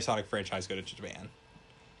entire Sonic franchise, go to Japan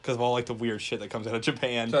because of all like the weird shit that comes out of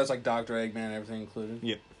Japan. So that's like Dr. Eggman, everything included.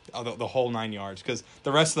 Yep. The whole 9 yards, because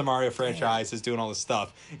the rest of the Mario franchise is doing all this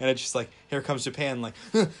stuff, and it's just like, here comes Japan, like,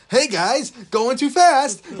 hey guys, going too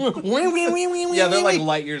fast. Yeah, they're like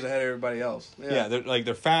light years ahead of everybody else. Yeah,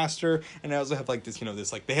 they're faster, and they also have like this,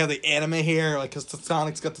 they have the anime hair, like, because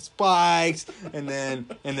Sonic's got the spikes, and then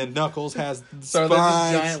Knuckles has the so spikes. So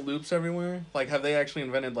are there just giant loops everywhere? Like, have they actually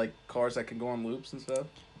invented like cars that can go on loops and stuff?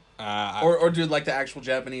 Or do like the actual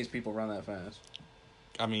Japanese people run that fast?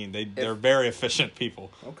 I mean, they're very efficient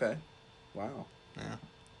people. Okay. Wow.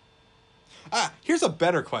 Yeah. Here's a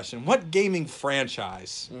better question. What gaming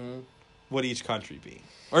franchise would each country be?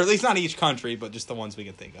 Or at least not each country, but just the ones we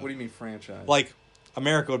can think of. What do you mean franchise? Like,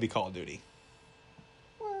 America would be Call of Duty.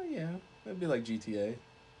 Yeah, it'd be like GTA.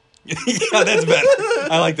 Yeah, that's better.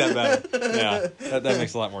 I like that better. Yeah, that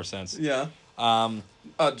makes a lot more sense. Yeah.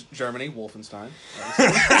 Germany, Wolfenstein.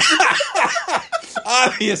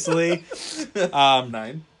 Obviously.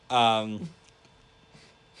 9.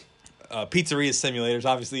 Pizzeria simulators,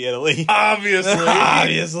 obviously Italy.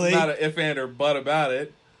 Obviously. Not an if, and, or but about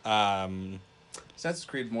it. Assassin's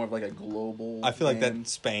Creed's more of like a global I feel like game.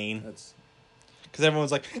 that's Spain. That's... Because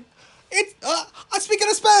everyone's like, it's, I'm speaking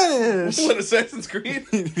of Spanish. What, Assassin's Creed?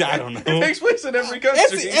 I don't know. It takes place in every country.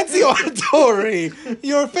 Ezio Auditore,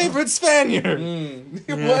 your favorite Spaniard.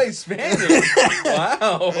 Why, Spaniard?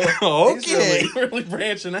 Wow. Okay. He's really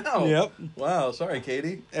branching out. Yep. Wow, sorry,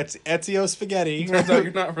 Katie. Ezio Spaghetti. Turns out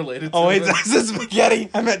you're not related to Oh, him. wait, that's spaghetti.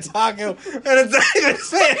 I meant taco. And it's not even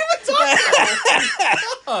Spanish.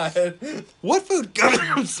 God. What food comes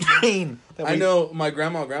from Spain? I know my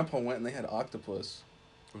grandma and grandpa went and they had octopus.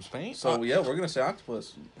 From Spain? So, yeah, we're going to say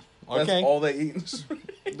octopus. Okay. That's all they eat in Spain.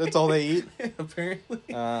 That's all they eat? Apparently.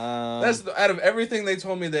 That's out of everything they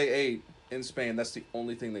told me they ate in Spain, that's the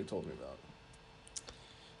only thing they've told me about.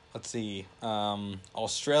 Let's see.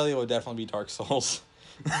 Australia would definitely be Dark Souls.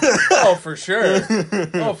 Oh, for sure.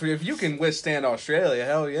 If you can withstand Australia,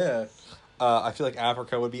 hell yeah. I feel like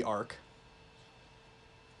Africa would be Ark.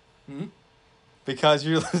 Because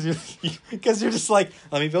you're just like,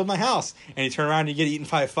 let me build my house, and you turn around and you get eaten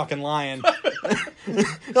by a fucking lion. You're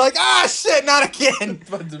like, shit, not again.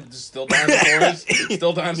 Still dinosaurs.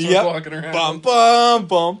 Still dinosaurs walking around. Bum bum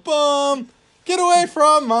bum bum. Get away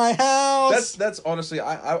from my house. That's honestly,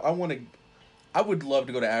 I would love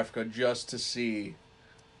to go to Africa just to see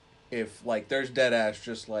if like there's dead ass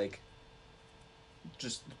just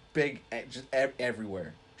big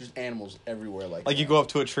everywhere. Just animals everywhere, like you go up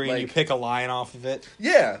to a tree and you pick a lion off of it.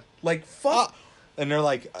 Yeah, like fuck. And they're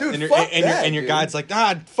like, dude, and your guide's like,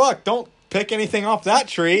 fuck, don't pick anything off that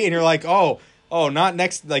tree. And you're like, oh, not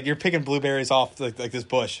next. Like you're picking blueberries off like this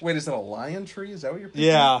bush. Wait, is that a lion tree? Is that what you're picking?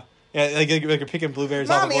 Yeah, like you're picking blueberries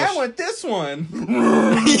off a bush. Mommy, I want this one.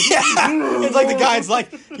 Yeah, it's like the guide's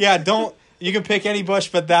like, yeah, don't. You can pick any bush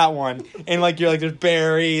but that one. And, like, you're like, there's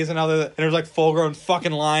berries and there's, like, full-grown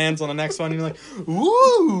fucking lions on the next one. And you're like,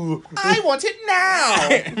 ooh. I want it now.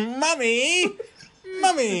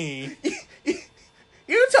 Mommy.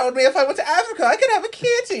 You told me if I went to Africa, I could have a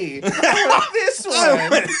kitty. I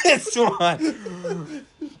want this one.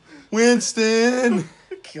 Winston.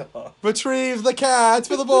 God. Retrieve the cat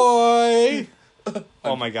for the boy.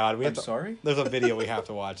 Oh my God! I'm sorry. There's a video we have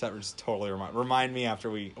to watch. That was totally remind me after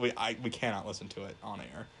we cannot listen to it on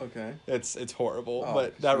air. Okay. It's horrible,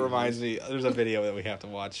 but that reminds me. There's a video that we have to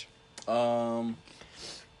watch.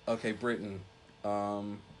 Okay, Britain.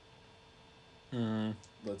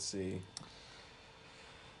 Let's see.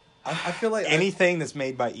 I feel like anything that's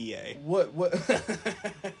made by EA. What?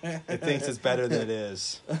 It thinks it's better than it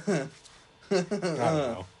is. I don't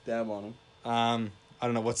know. Dab on them. I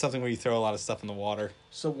don't know. What's something where you throw a lot of stuff in the water?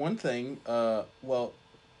 So one thing, well,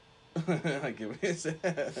 that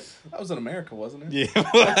was in America, wasn't it? Yeah,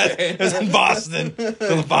 it was in Boston.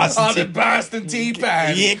 The Boston Tea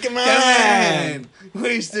Party. Yeah, come on.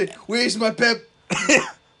 Where's my pep?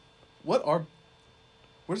 Where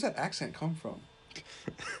does that accent come from?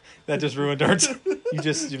 That just ruined our.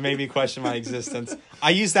 You made me question my existence.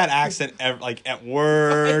 I use that accent at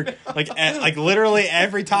work, literally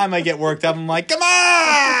every time I get worked up. I'm like, come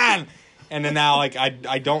on, and then now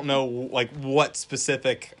I don't know what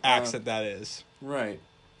specific accent that is. Right.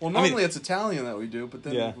 Well, normally it's Italian that we do, but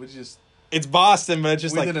then we just. It's Boston, but it's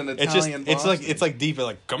just did an Italian Boston. It's like deeper,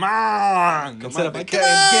 like come on, instead of come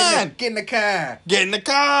on, get in the car, get in the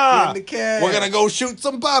car, we're gonna go shoot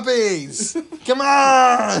some puppies. Come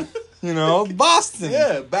on, Boston.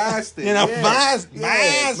 Yeah, Boston.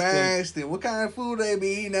 Boston. What kind of food they be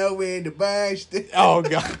eating over in the Boston? Oh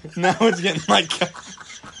God, now it's getting like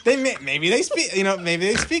maybe they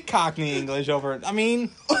speak Cockney English over. I mean,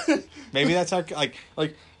 maybe that's our like.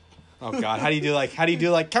 Oh God, how do you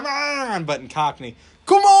do come on, but in Cockney?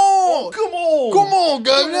 Come on,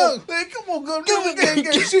 governor. Hey, come on, governor. Give me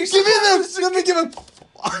this. Let me give it.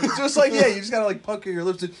 Just like you just gotta pucker your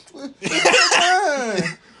lips.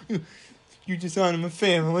 You dishonor my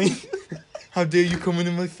family. How dare you come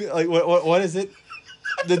into my family? What is it?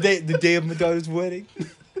 The day of my daughter's wedding.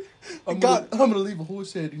 I'm gonna leave a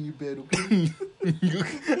horse head in your bed, okay?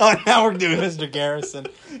 Oh, now we're doing Mr. Garrison.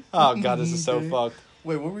 Oh God, this is so fucked.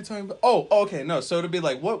 Wait, what were we talking about? Oh, okay, no. So to be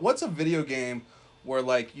like, what's a video game where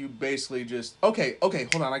you basically just okay, hold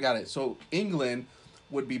on, I got it. So England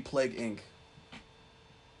would be Plague Inc.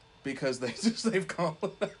 Because they've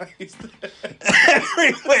colonized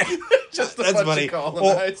everywhere. Just That's funny.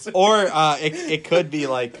 Or it could be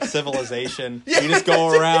like civilization. Yeah. You just go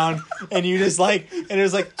around and you just like, and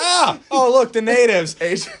it's like, oh look, the natives.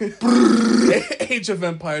 Age of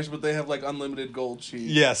Empires, but they have like unlimited gold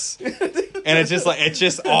cheese. Yes. And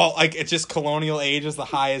it's just colonial age is the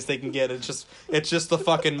highest they can get. It's just the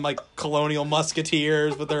fucking like colonial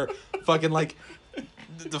musketeers with their fucking like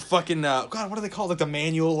the fucking God, what are they called? Like the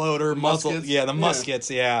manual loader muzzle. Yeah, the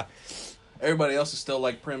muskets. Yeah. Everybody else is still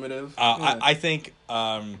like primitive. I think.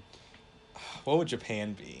 What would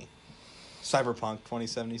Japan be? Cyberpunk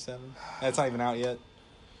 2077. That's not even out yet.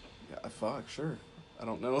 Yeah, fuck, sure. I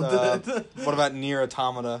don't know. What about Nier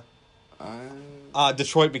Automata?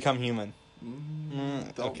 Detroit Become Human.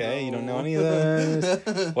 Okay, you don't know any of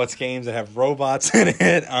those. What's games that have robots in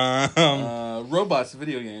it? Robots, the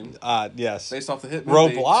video game. Yes. Based off the hit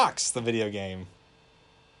movie. Roblox, the video game.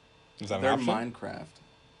 Is that They're an option? Minecraft.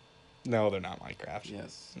 No, they're not Minecraft.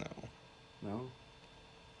 Yes. No?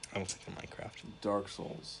 I don't think they're Minecraft. Dark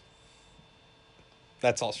Souls.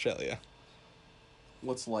 That's Australia.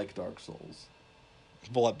 What's like Dark Souls?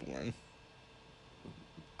 Bloodborne.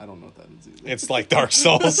 I don't know what that is either. It's like Dark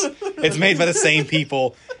Souls. It's made by the same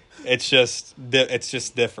people. It's just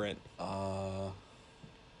different.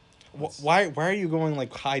 Why are you going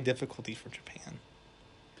like high difficulty for Japan?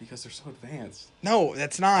 Because they're so advanced. No,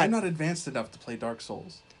 that's not. I'm not advanced enough to play Dark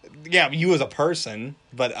Souls. Yeah, you as a person,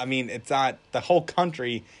 but I mean, it's not. The whole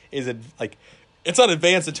country is like, it's not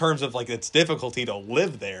advanced in terms of like its difficulty to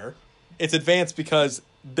live there. It's advanced because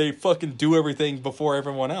they fucking do everything before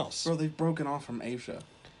everyone else. Bro, they've broken off from Asia.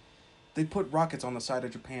 They put rockets on the side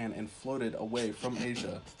of Japan and floated away from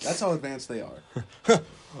Asia. That's how advanced they are.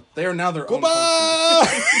 They are now their own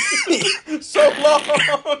country. So long!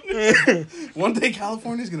 One day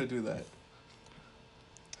California's going to do that.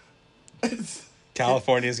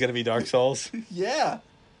 California's going to be Dark Souls? Yeah.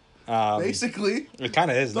 Basically. It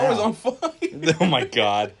kind of is now. It's always on fire. Oh my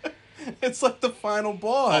god. It's like the final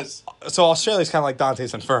boss. So Australia's kind of like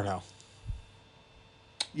Dante's Inferno.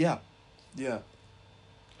 Yeah. Yeah.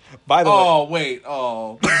 By the way. Oh, wait.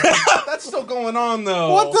 Oh. That's still going on,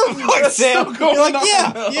 though. What the fuck, Sam? You're like,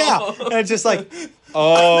 yeah. And it's just like,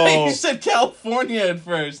 oh. You said California at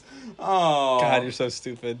first. Oh. God, you're so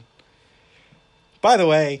stupid. By the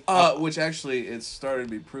way. Which actually, it's started to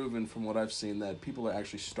be proven from what I've seen that people are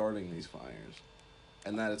actually starting these fires.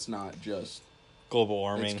 And that it's not just global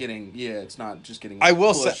warming. It's not just getting. I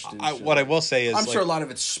will say, what I will say is, I'm sure a lot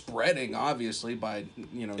of it's spreading, obviously, by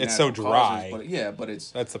it's so dry. Causes, but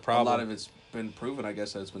that's the problem. A lot of it's been proven, I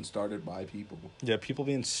guess, that it's been started by people. Yeah, people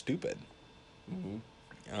being stupid.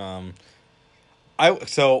 Mm-hmm.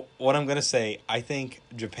 So what I'm gonna say, I think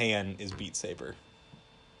Japan is Beat Saber.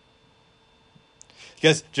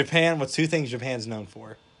 Because Japan, what's two things Japan's known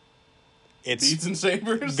for? It's beats and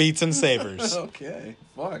sabers. Beats and sabers. Okay,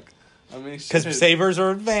 fuck. I mean, because sabers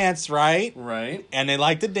are advanced, right? Right. And they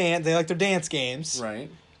like to dance. They like their dance games.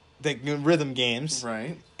 Right. The rhythm games.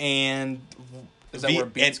 Right. And is that where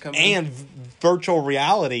beats come in? And virtual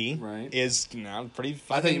reality. Right. Is pretty.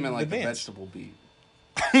 I thought you meant like advanced. the vegetable beat.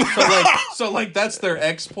 so that's their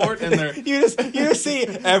export and their you just see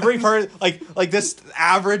every person like this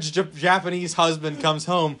average Japanese husband comes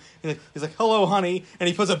home. He's like, hello, honey, and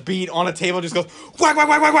he puts a beat on a table and just goes whack whack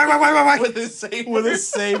whack whack whack whack whack with his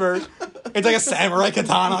saber. It's like a samurai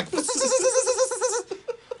katana. Like, licks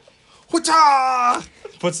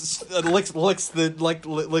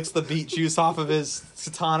the beat juice off of his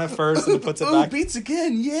katana first and puts it back. Beats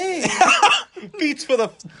again, yay! Beats for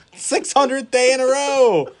the 600th day in a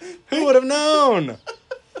row. Who would have known?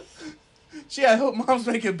 Gee, I hope Mom's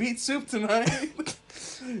making beet soup tonight.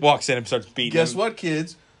 Walks in and starts beating. Guess what,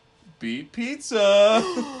 kids? Beet pizza.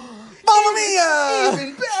 Mamma mia!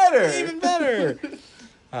 Even better.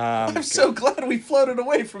 I'm so glad we floated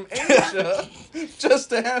away from Asia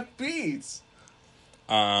just to have beets.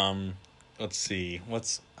 Let's see.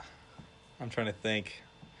 I'm trying to think.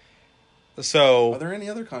 So, are there any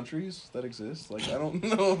other countries that exist? Like, I don't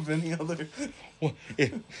know of any other. I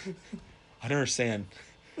don't understand.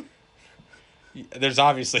 There's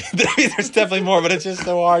obviously there's definitely more, but it's just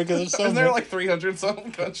so hard because there's so. Isn't there like 300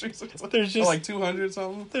 something countries? There's just like 200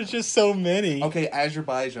 something. There's just so many. Okay,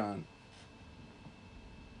 Azerbaijan.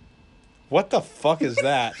 What the fuck is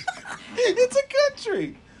that? It's a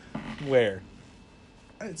country. Where?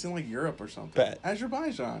 It's in like Europe or something. Bet.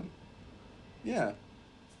 Azerbaijan. Yeah.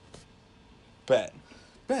 Bet.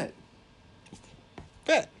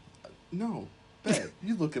 No. Bet.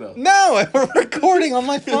 You look it up. No, we're recording on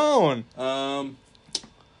my phone.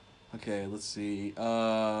 Okay, let's see.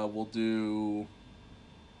 We'll do.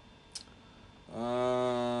 I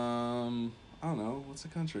don't know. What's the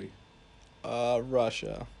country?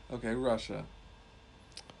 Russia. Okay, Russia.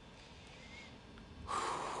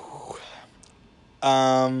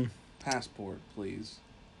 Passport, please.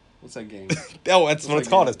 What's that game? Oh, that's what it's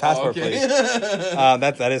called. It's Passport, okay. please.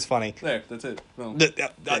 That is funny. There, that's it. Boom.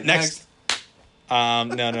 Okay, next.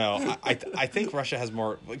 No. I think Russia has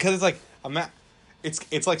more because it's like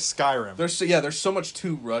it's like Skyrim. There's so much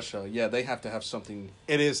to Russia. Yeah, they have to have something.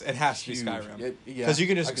 It has to be Skyrim. Because you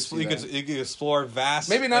can just you can explore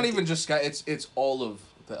vast. Maybe not even just Sky. It's all of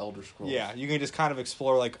the Elder Scrolls. Yeah, you can just kind of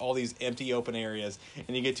explore like all these empty open areas,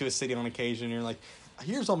 and you get to a city on occasion, and you're like,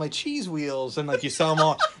 here's all my cheese wheels, and like you sell them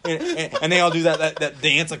all, and they all do that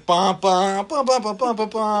dance like bum bum bum bum bum bum bum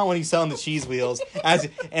bum when he's selling the cheese wheels,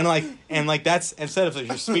 and like that's instead of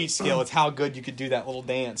your speech skill, it's how good you could do that little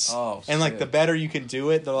dance. Oh, and like shit. the better you can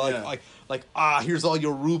do it, the here's all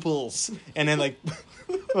your rubles, and then like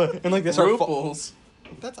and like they start rubles.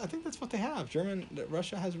 I think that's what they have.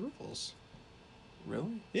 Russia has rubles.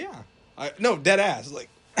 Really? Yeah. No, dead ass. Like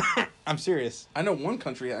I'm serious. I know one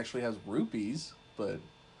country actually has rupees. But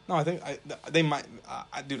no, I think they might.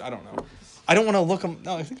 Dude, I don't know. I don't want to look them.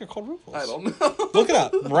 No, I think they're called rubles. I don't know. Look it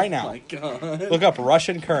up right now. Oh my God. Look up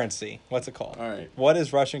Russian currency. What's it called? All right. What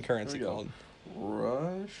is Russian currency called?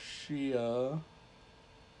 Russia.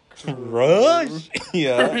 Currency.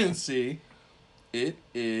 It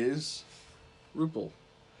is ruble.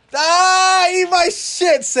 Ah, eat my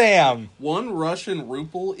shit, Sam. 1 Russian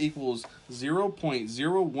ruble equals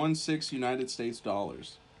 0.016 United States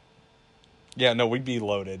dollars. Yeah, no, we'd be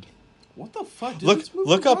loaded. What the fuck? Dude,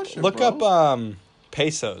 look up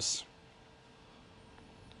pesos.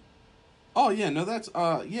 Oh yeah, no, that's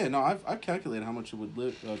I've calculated how much it would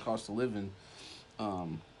cost to live in.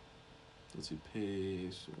 Let's see,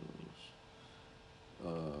 pesos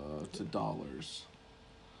to dollars.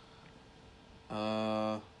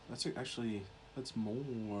 That's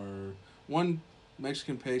more. 1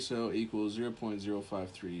 Mexican peso equals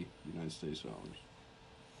 0.053 United States dollars.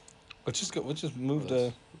 Let's just move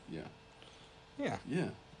to. Yeah.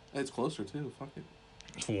 It's closer too. Fuck it.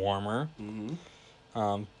 It's warmer.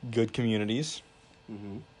 Mm-hmm. Good communities.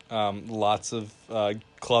 Mm-hmm. Lots of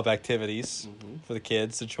club activities for the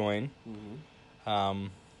kids to join. Mm-hmm.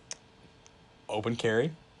 Open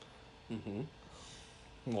carry. Mm-hmm.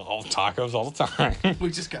 Well, tacos all the time. We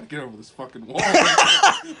just gotta get over this fucking wall.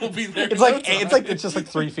 We'll be there. It's just like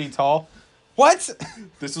 3 feet tall. What?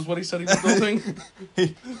 This is what he said he was building?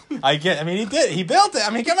 He did. He built it. I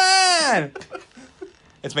mean, come on.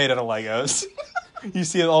 It's made out of Legos. You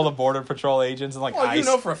see all the Border Patrol agents and well, ice. You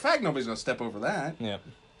know for a fact nobody's going to step over that. Yeah.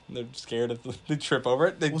 They're scared they trip over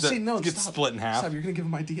it. Get split in half. Stop, you're going to give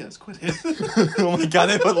them ideas. Quit it. Oh my God,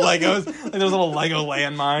 they put Legos, like those little Lego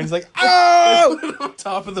landmines, like, oh! They put it on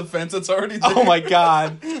top of the fence that's already there. Oh my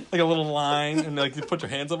God. Like a little line, and like you put your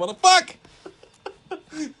hands up on the fuck!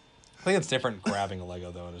 I think it's different grabbing a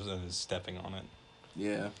Lego though than stepping on it.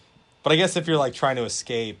 Yeah. But I guess if you're like trying to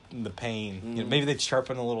escape the pain, you know, maybe they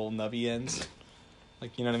sharpen the little nubby ends,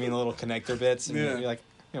 like you know what I mean, the little connector bits, and you're like,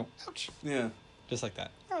 ouch. Yeah. Just like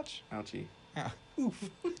that. Ouch. Ouchie. Yeah. Oof.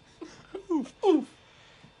 Oof. Oof.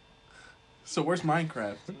 So where's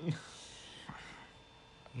Minecraft?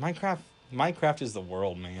 Minecraft is the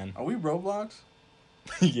world, man. Are we Roblox?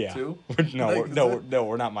 Yeah. Too?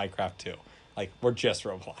 We're not Minecraft 2. Like, we're just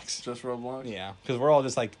Roblox. Just Roblox? Yeah. Because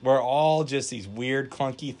we're all just these weird,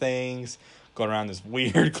 clunky things going around this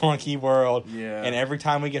weird, clunky world. Yeah. And every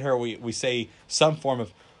time we get hurt, we say some form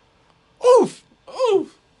of, oof!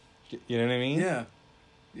 Oof! You know what I mean? Yeah.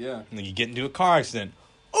 Yeah. And then you get into a car accident.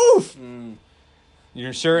 Oof! Mm. Your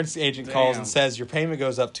insurance agent calls and says your payment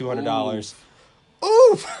goes up $200.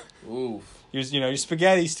 Oof! Oof. Your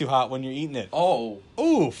spaghetti's too hot when you're eating it. Oh.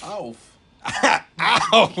 Oof! Oof.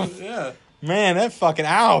 Ow! Yeah. Man, that fucking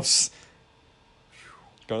oufs.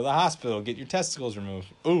 Go to the hospital, get your testicles removed.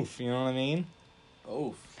 Oof, you know what I mean?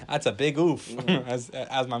 Oof. That's a big oof. As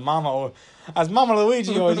Mama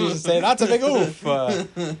Luigi always used to say, that's a big oof.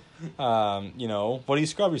 What do you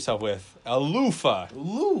scrub yourself with? A loofah.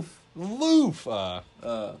 Loofah. You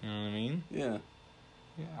know what I mean? Yeah.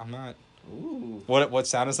 Yeah, I'm not. Ooh. What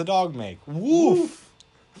sound does the dog make? Woof.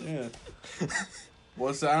 Yeah.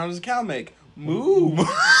 What sound does a cow make? Moo.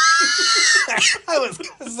 I was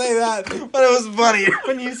gonna say that, but it was funnier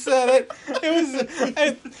when you said it.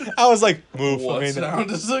 I was like, move. What sound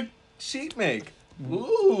does a sheep make?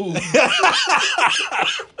 Ooh.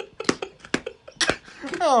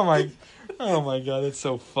 Oh my God, that's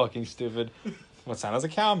so fucking stupid. What sound does a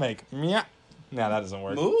cow make? Meow. No, that doesn't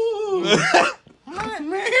work. Moo.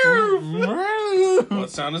 What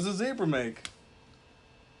sound does a zebra make?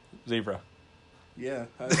 Zebra. Yeah.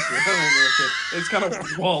 It's kind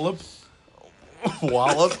of wallop.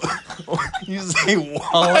 Wallop? You say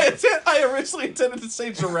wallop? I originally intended to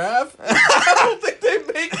say giraffe. I don't think they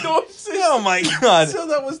make noises. Oh my god. So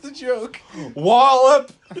that was the joke.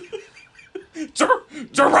 Wallop!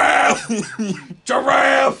 Giraffe!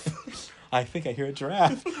 Giraffe! I think I hear a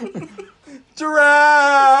giraffe.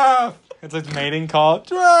 Giraffe! It's a mating call.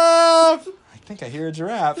 Giraffe! I think I hear a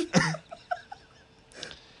giraffe.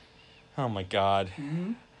 Oh my god.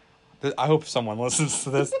 Mm-hmm. I hope someone listens to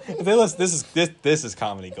this. If they listen, this is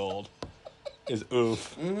comedy gold. Is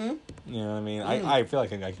oof. Mm-hmm. You know what I mean? I feel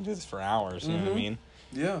like I can do this for hours. You know what I mean?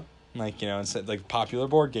 Yeah. Like, you know, instead like popular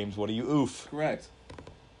board games. What do you oof? Correct.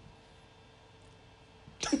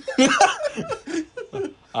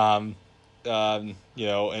 You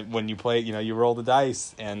know, and when you play, you know, you roll the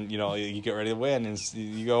dice, and you know, you get ready to win, and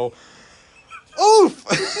you go, oof.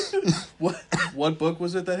 What book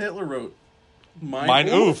was it that Hitler wrote? Mine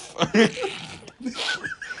oof.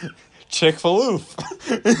 Chick-fil-oof.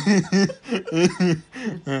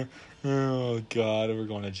 Oh god, we're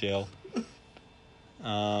going to jail.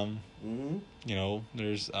 You know,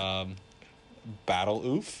 there's battle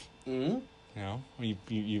oof. Mm-hmm. You know,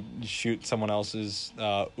 you shoot someone else's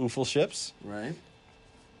oofle ships. Right.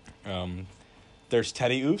 There's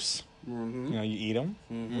teddy oofs. Mm-hmm. You know, you eat them.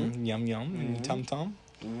 Mm-hmm. Yum yum and tum tum.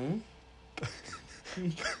 Mm-hmm.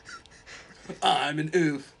 I'm an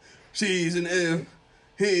oof. She's an oof.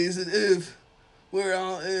 He's an oof. We're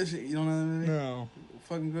all oof. You don't know that movie? No.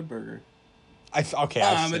 Fucking Good Burger.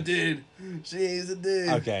 I'm a dude. She's a dude.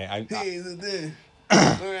 Okay. He's a dude.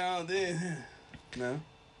 We're all dude. No?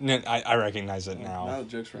 I recognize it now. Now the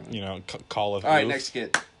joke's running. You know, Call of All right, Oof. next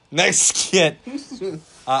skit. Next skit.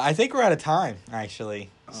 I think we're out of time, actually,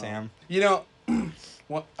 Sam. You know,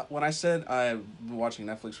 when I said I've been watching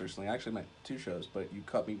Netflix recently, I actually meant 2 shows, but you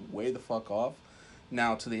cut me way the fuck off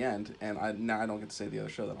now to the end, and now I don't get to say the other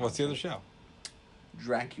show. What's the other show?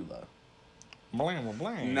 Dracula. Blam,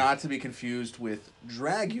 blam. Not to be confused with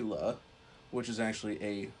Dragula, which is actually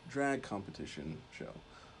a drag competition show.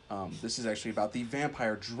 This is actually about the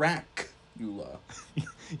vampire Dracula.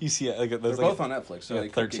 You see it, like They're there's both like on Netflix. So a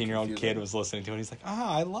 13-year-old kid was listening to it. He's like,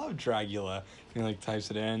 I love Dragula. And he like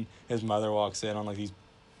types it in. His mother walks in on like these.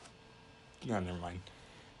 No, never mind.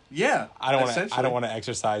 Yeah, I don't want to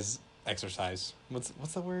exercise.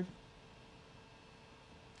 What's the word?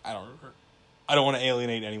 I don't want to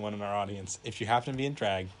alienate anyone in our audience. If you happen to be in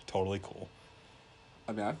drag, totally cool.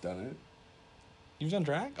 I mean, I've done it. You've done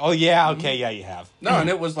drag? Oh yeah, okay, yeah, you have. No, and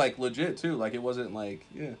it was like legit too. Like it wasn't like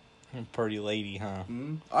Pretty lady, huh?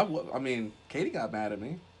 I mean, Katie got mad at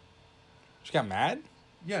me. She got mad?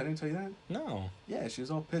 Yeah, I didn't tell you that. No. Yeah, she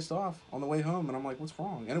was all pissed off on the way home, and I'm like, "What's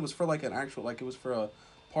wrong?" And it was for like an actual, like it was for a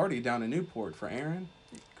party down in Newport for Aaron,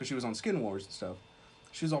 because she was on Skin Wars and stuff.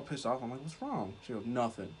 She was all pissed off. I'm like, "What's wrong?" She goes,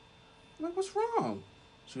 "Nothing." I'm like, "What's wrong?"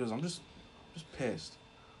 She goes, "I'm just pissed."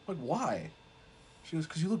 I'm like, "Why?" She goes,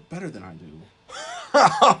 "Because you look better than I do."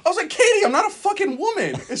 I was like, "Katie, I'm not a fucking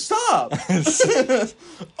woman. Stop." Ooh.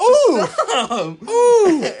 Stop.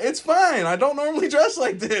 Ooh. It's fine. I don't normally dress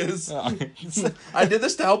like this. I did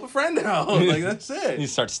this to help a friend out. Like, that's it. You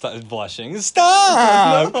start blushing.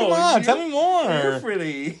 Stop! No, Come on, tell me more. You're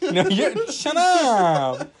pretty. No, shut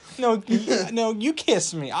up. No, you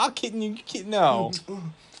kiss me. I'll kiss you. No.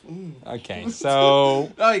 Okay, so.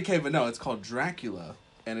 Okay, but no, it's called Dracula.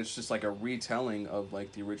 And it's just like a retelling of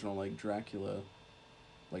like the original like Dracula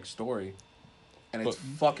like story. And it's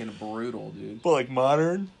fucking brutal, dude. But like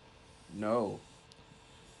modern? No.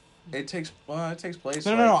 It takes place.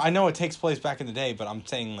 No. I know it takes place back in the day, but I'm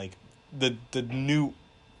saying like the new.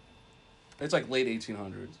 It's like late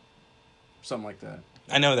 1800s, something like that.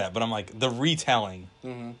 I know that, but I'm like the retelling.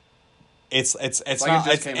 Mm-hmm. It's like not.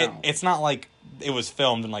 It's not like it was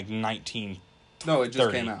filmed in like 19. No, it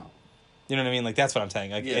just came out. You know what I mean? Like that's what I'm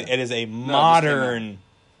saying. Like it is a No, modern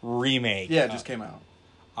remake. Yeah, it just came out.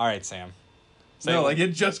 All right, Sam. No, like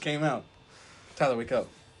it just came out. Tyler, wake up.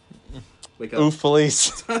 Wake up. Oof,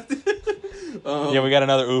 police. Yeah, we got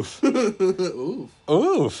another oof. Oof.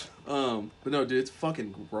 Oof. But no, dude, it's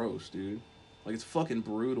fucking gross, dude. Like it's fucking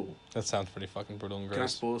brutal. That sounds pretty fucking brutal and gross. Can I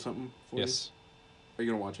spoil something for you? Yes. Are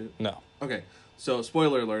you gonna watch it? No. Okay. So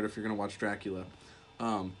spoiler alert if you're gonna watch Dracula.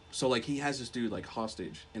 So like he has this dude like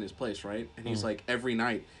hostage in his place, right? And he's like every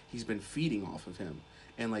night he's been feeding off of him.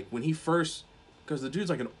 And like when he first, because the dude's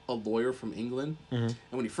like a lawyer from England, and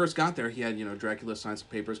when he first got there, he had Dracula sign some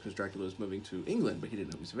papers because Dracula was moving to England, but he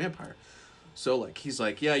didn't know he was a vampire. So like he's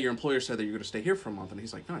like, yeah, your employer said that you're gonna stay here for a month, and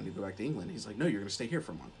he's like, no, I need to go back to England. He's like, no, you're gonna stay here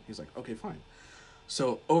for a month. He's like, okay, fine.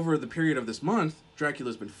 So over the period of this month,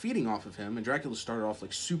 Dracula's been feeding off of him, and Dracula started off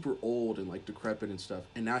like super old and like decrepit and stuff,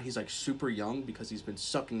 and now he's like super young because he's been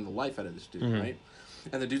sucking the life out of this dude, right?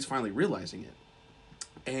 And the dude's finally realizing it.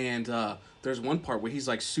 And there's one part where he's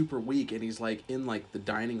like super weak, and he's like in like the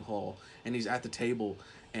dining hall, and he's at the table,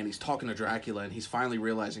 and he's talking to Dracula, and he's finally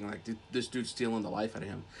realizing like this dude's stealing the life out of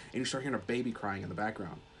him, and you start hearing a baby crying in the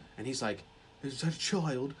background, and he's like, "Is that a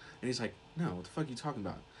child?" And he's like, "No, what the fuck are you talking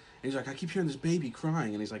about?" And he's like, "I keep hearing this baby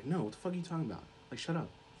crying," and he's like, "No, what the fuck are you talking about? Like, shut up,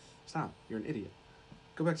 stop, you're an idiot,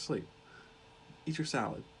 go back to sleep, eat your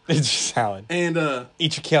salad." Eat your salad. And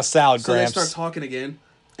eat your kale salad, so Gramps. they start talking again.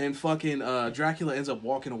 And fucking Dracula ends up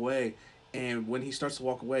walking away, and when he starts to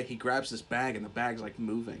walk away, he grabs this bag, and the bag's like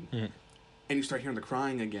moving, and you start hearing the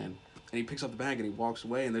crying again. And he picks up the bag and he walks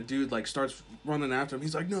away, and the dude like starts running after him.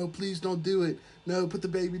 He's like, "No, please don't do it. No, put the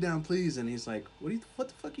baby down, please." And he's like, "What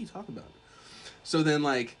the fuck are you talking about?" So then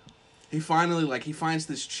like he finally like he finds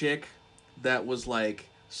this chick that was like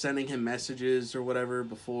sending him messages or whatever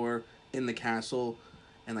before in the castle.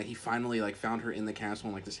 And, like, he finally, like, found her in the castle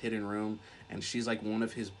in, like, this hidden room. And she's, like, one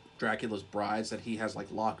of his Dracula's brides that he has,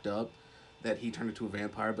 like, locked up. That he turned into a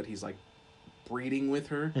vampire, but he's, like, breeding with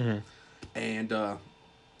her. And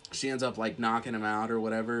she ends up, like, knocking him out or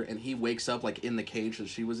whatever. And he wakes up, like, in the cage that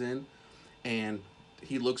she was in. And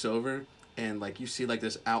he looks over. And, like, you see, like,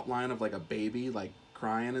 this outline of, like, a baby, like,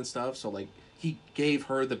 crying and stuff. So, like, he gave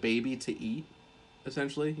her the baby to eat,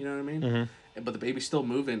 essentially. You know what I mean? But the baby's still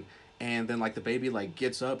moving. And then, like, the baby, like,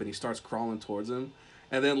 gets up and he starts crawling towards him.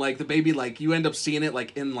 And then, like, the baby, like, you end up seeing it,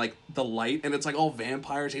 like, in, like, the light. And it's, like, all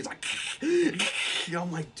vampires. He's like,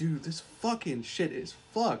 I'm like, dude, this fucking shit is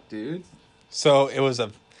fucked, dude. So it was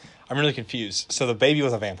I'm really confused. So the baby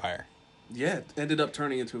was a vampire. Yeah, it ended up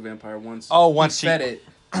turning into a vampire once. Once she fed it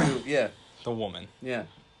to, yeah. The woman. Yeah.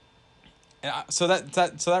 And so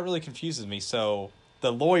that really confuses me. So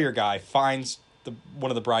the lawyer guy finds one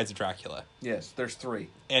of the brides of Dracula. Yes, there's 3.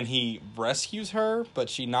 And he rescues her, but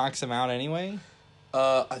she knocks him out anyway.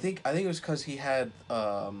 I think it was because he had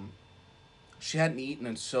she hadn't eaten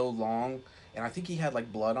in so long, and I think he had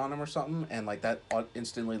like blood on him or something, and like that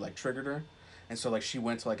instantly like triggered her, and so like she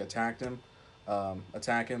went to like attack him,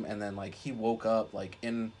 and then like he woke up like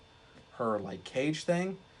in her like cage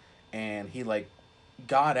thing, and he like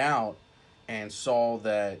got out and saw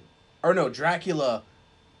that, or no, Dracula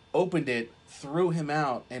opened it, threw him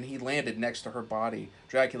out, and he landed next to her body.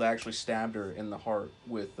 Dracula actually stabbed her in the heart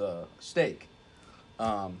with a stake.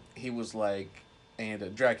 He was like,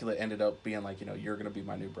 and Dracula ended up being like, "You're gonna be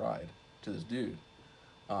my new bride," to this dude.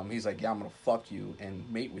 He's like, "Yeah, I'm gonna fuck you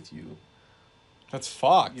and mate with you." That's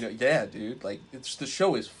fucked. Yeah, dude. Like, the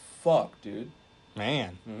show is fucked, dude.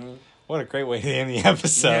 Man, what a great way to end the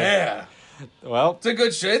episode. Yeah. Well, it's a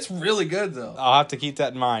good show. It's really good though. I'll have to keep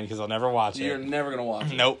that in mind because I'll never watch it. You're never gonna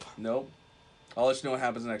watch it. Nope. I'll let you know what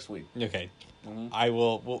happens next week. Okay. I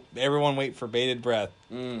will. Everyone wait for bated breath.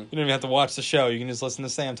 You don't even have to watch the show. You can just listen to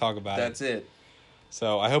Sam talk about it. That's it.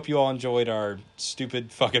 So I hope you all enjoyed our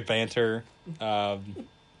stupid fucking banter. Got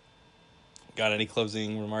any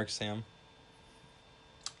closing remarks, Sam?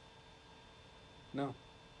 No.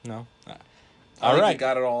 All right. We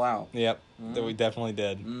got it all out. Yep. That we definitely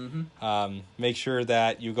did. Make sure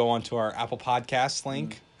that you go onto our Apple Podcasts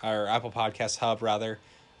link, our Apple Podcast hub, rather.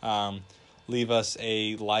 Leave us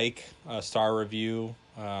a star review,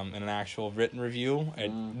 and an actual written review.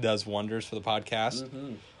 It does wonders for the podcast.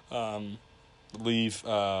 Drop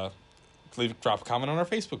a comment on our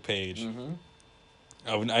Facebook page.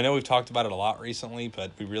 I know we've talked about it a lot recently,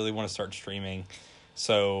 but we really want to start streaming.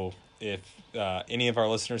 So if any of our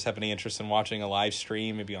listeners have any interest in watching a live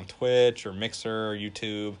stream, maybe on Twitch or Mixer or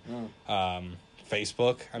YouTube,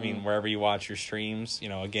 Facebook, wherever you watch your streams,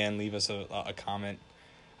 again, leave us a comment.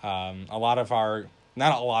 Not a lot of our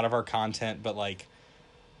content, but like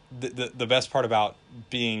the best part about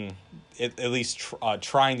being at least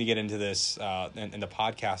trying to get into this into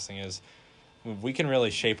podcasting is we can really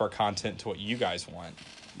shape our content to what you guys want.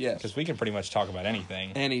 Yes, because we can pretty much talk about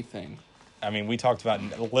anything. We talked about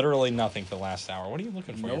literally nothing for the last hour. What are you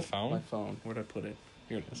looking for? Your phone? My phone. Where'd I put it?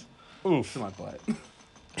 Here it is. Oof. It's in my butt.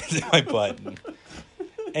 It's in my butt.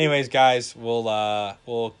 Anyways, guys,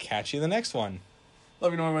 we'll catch you in the next one.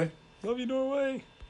 Love you, Norway. Love you, Norway.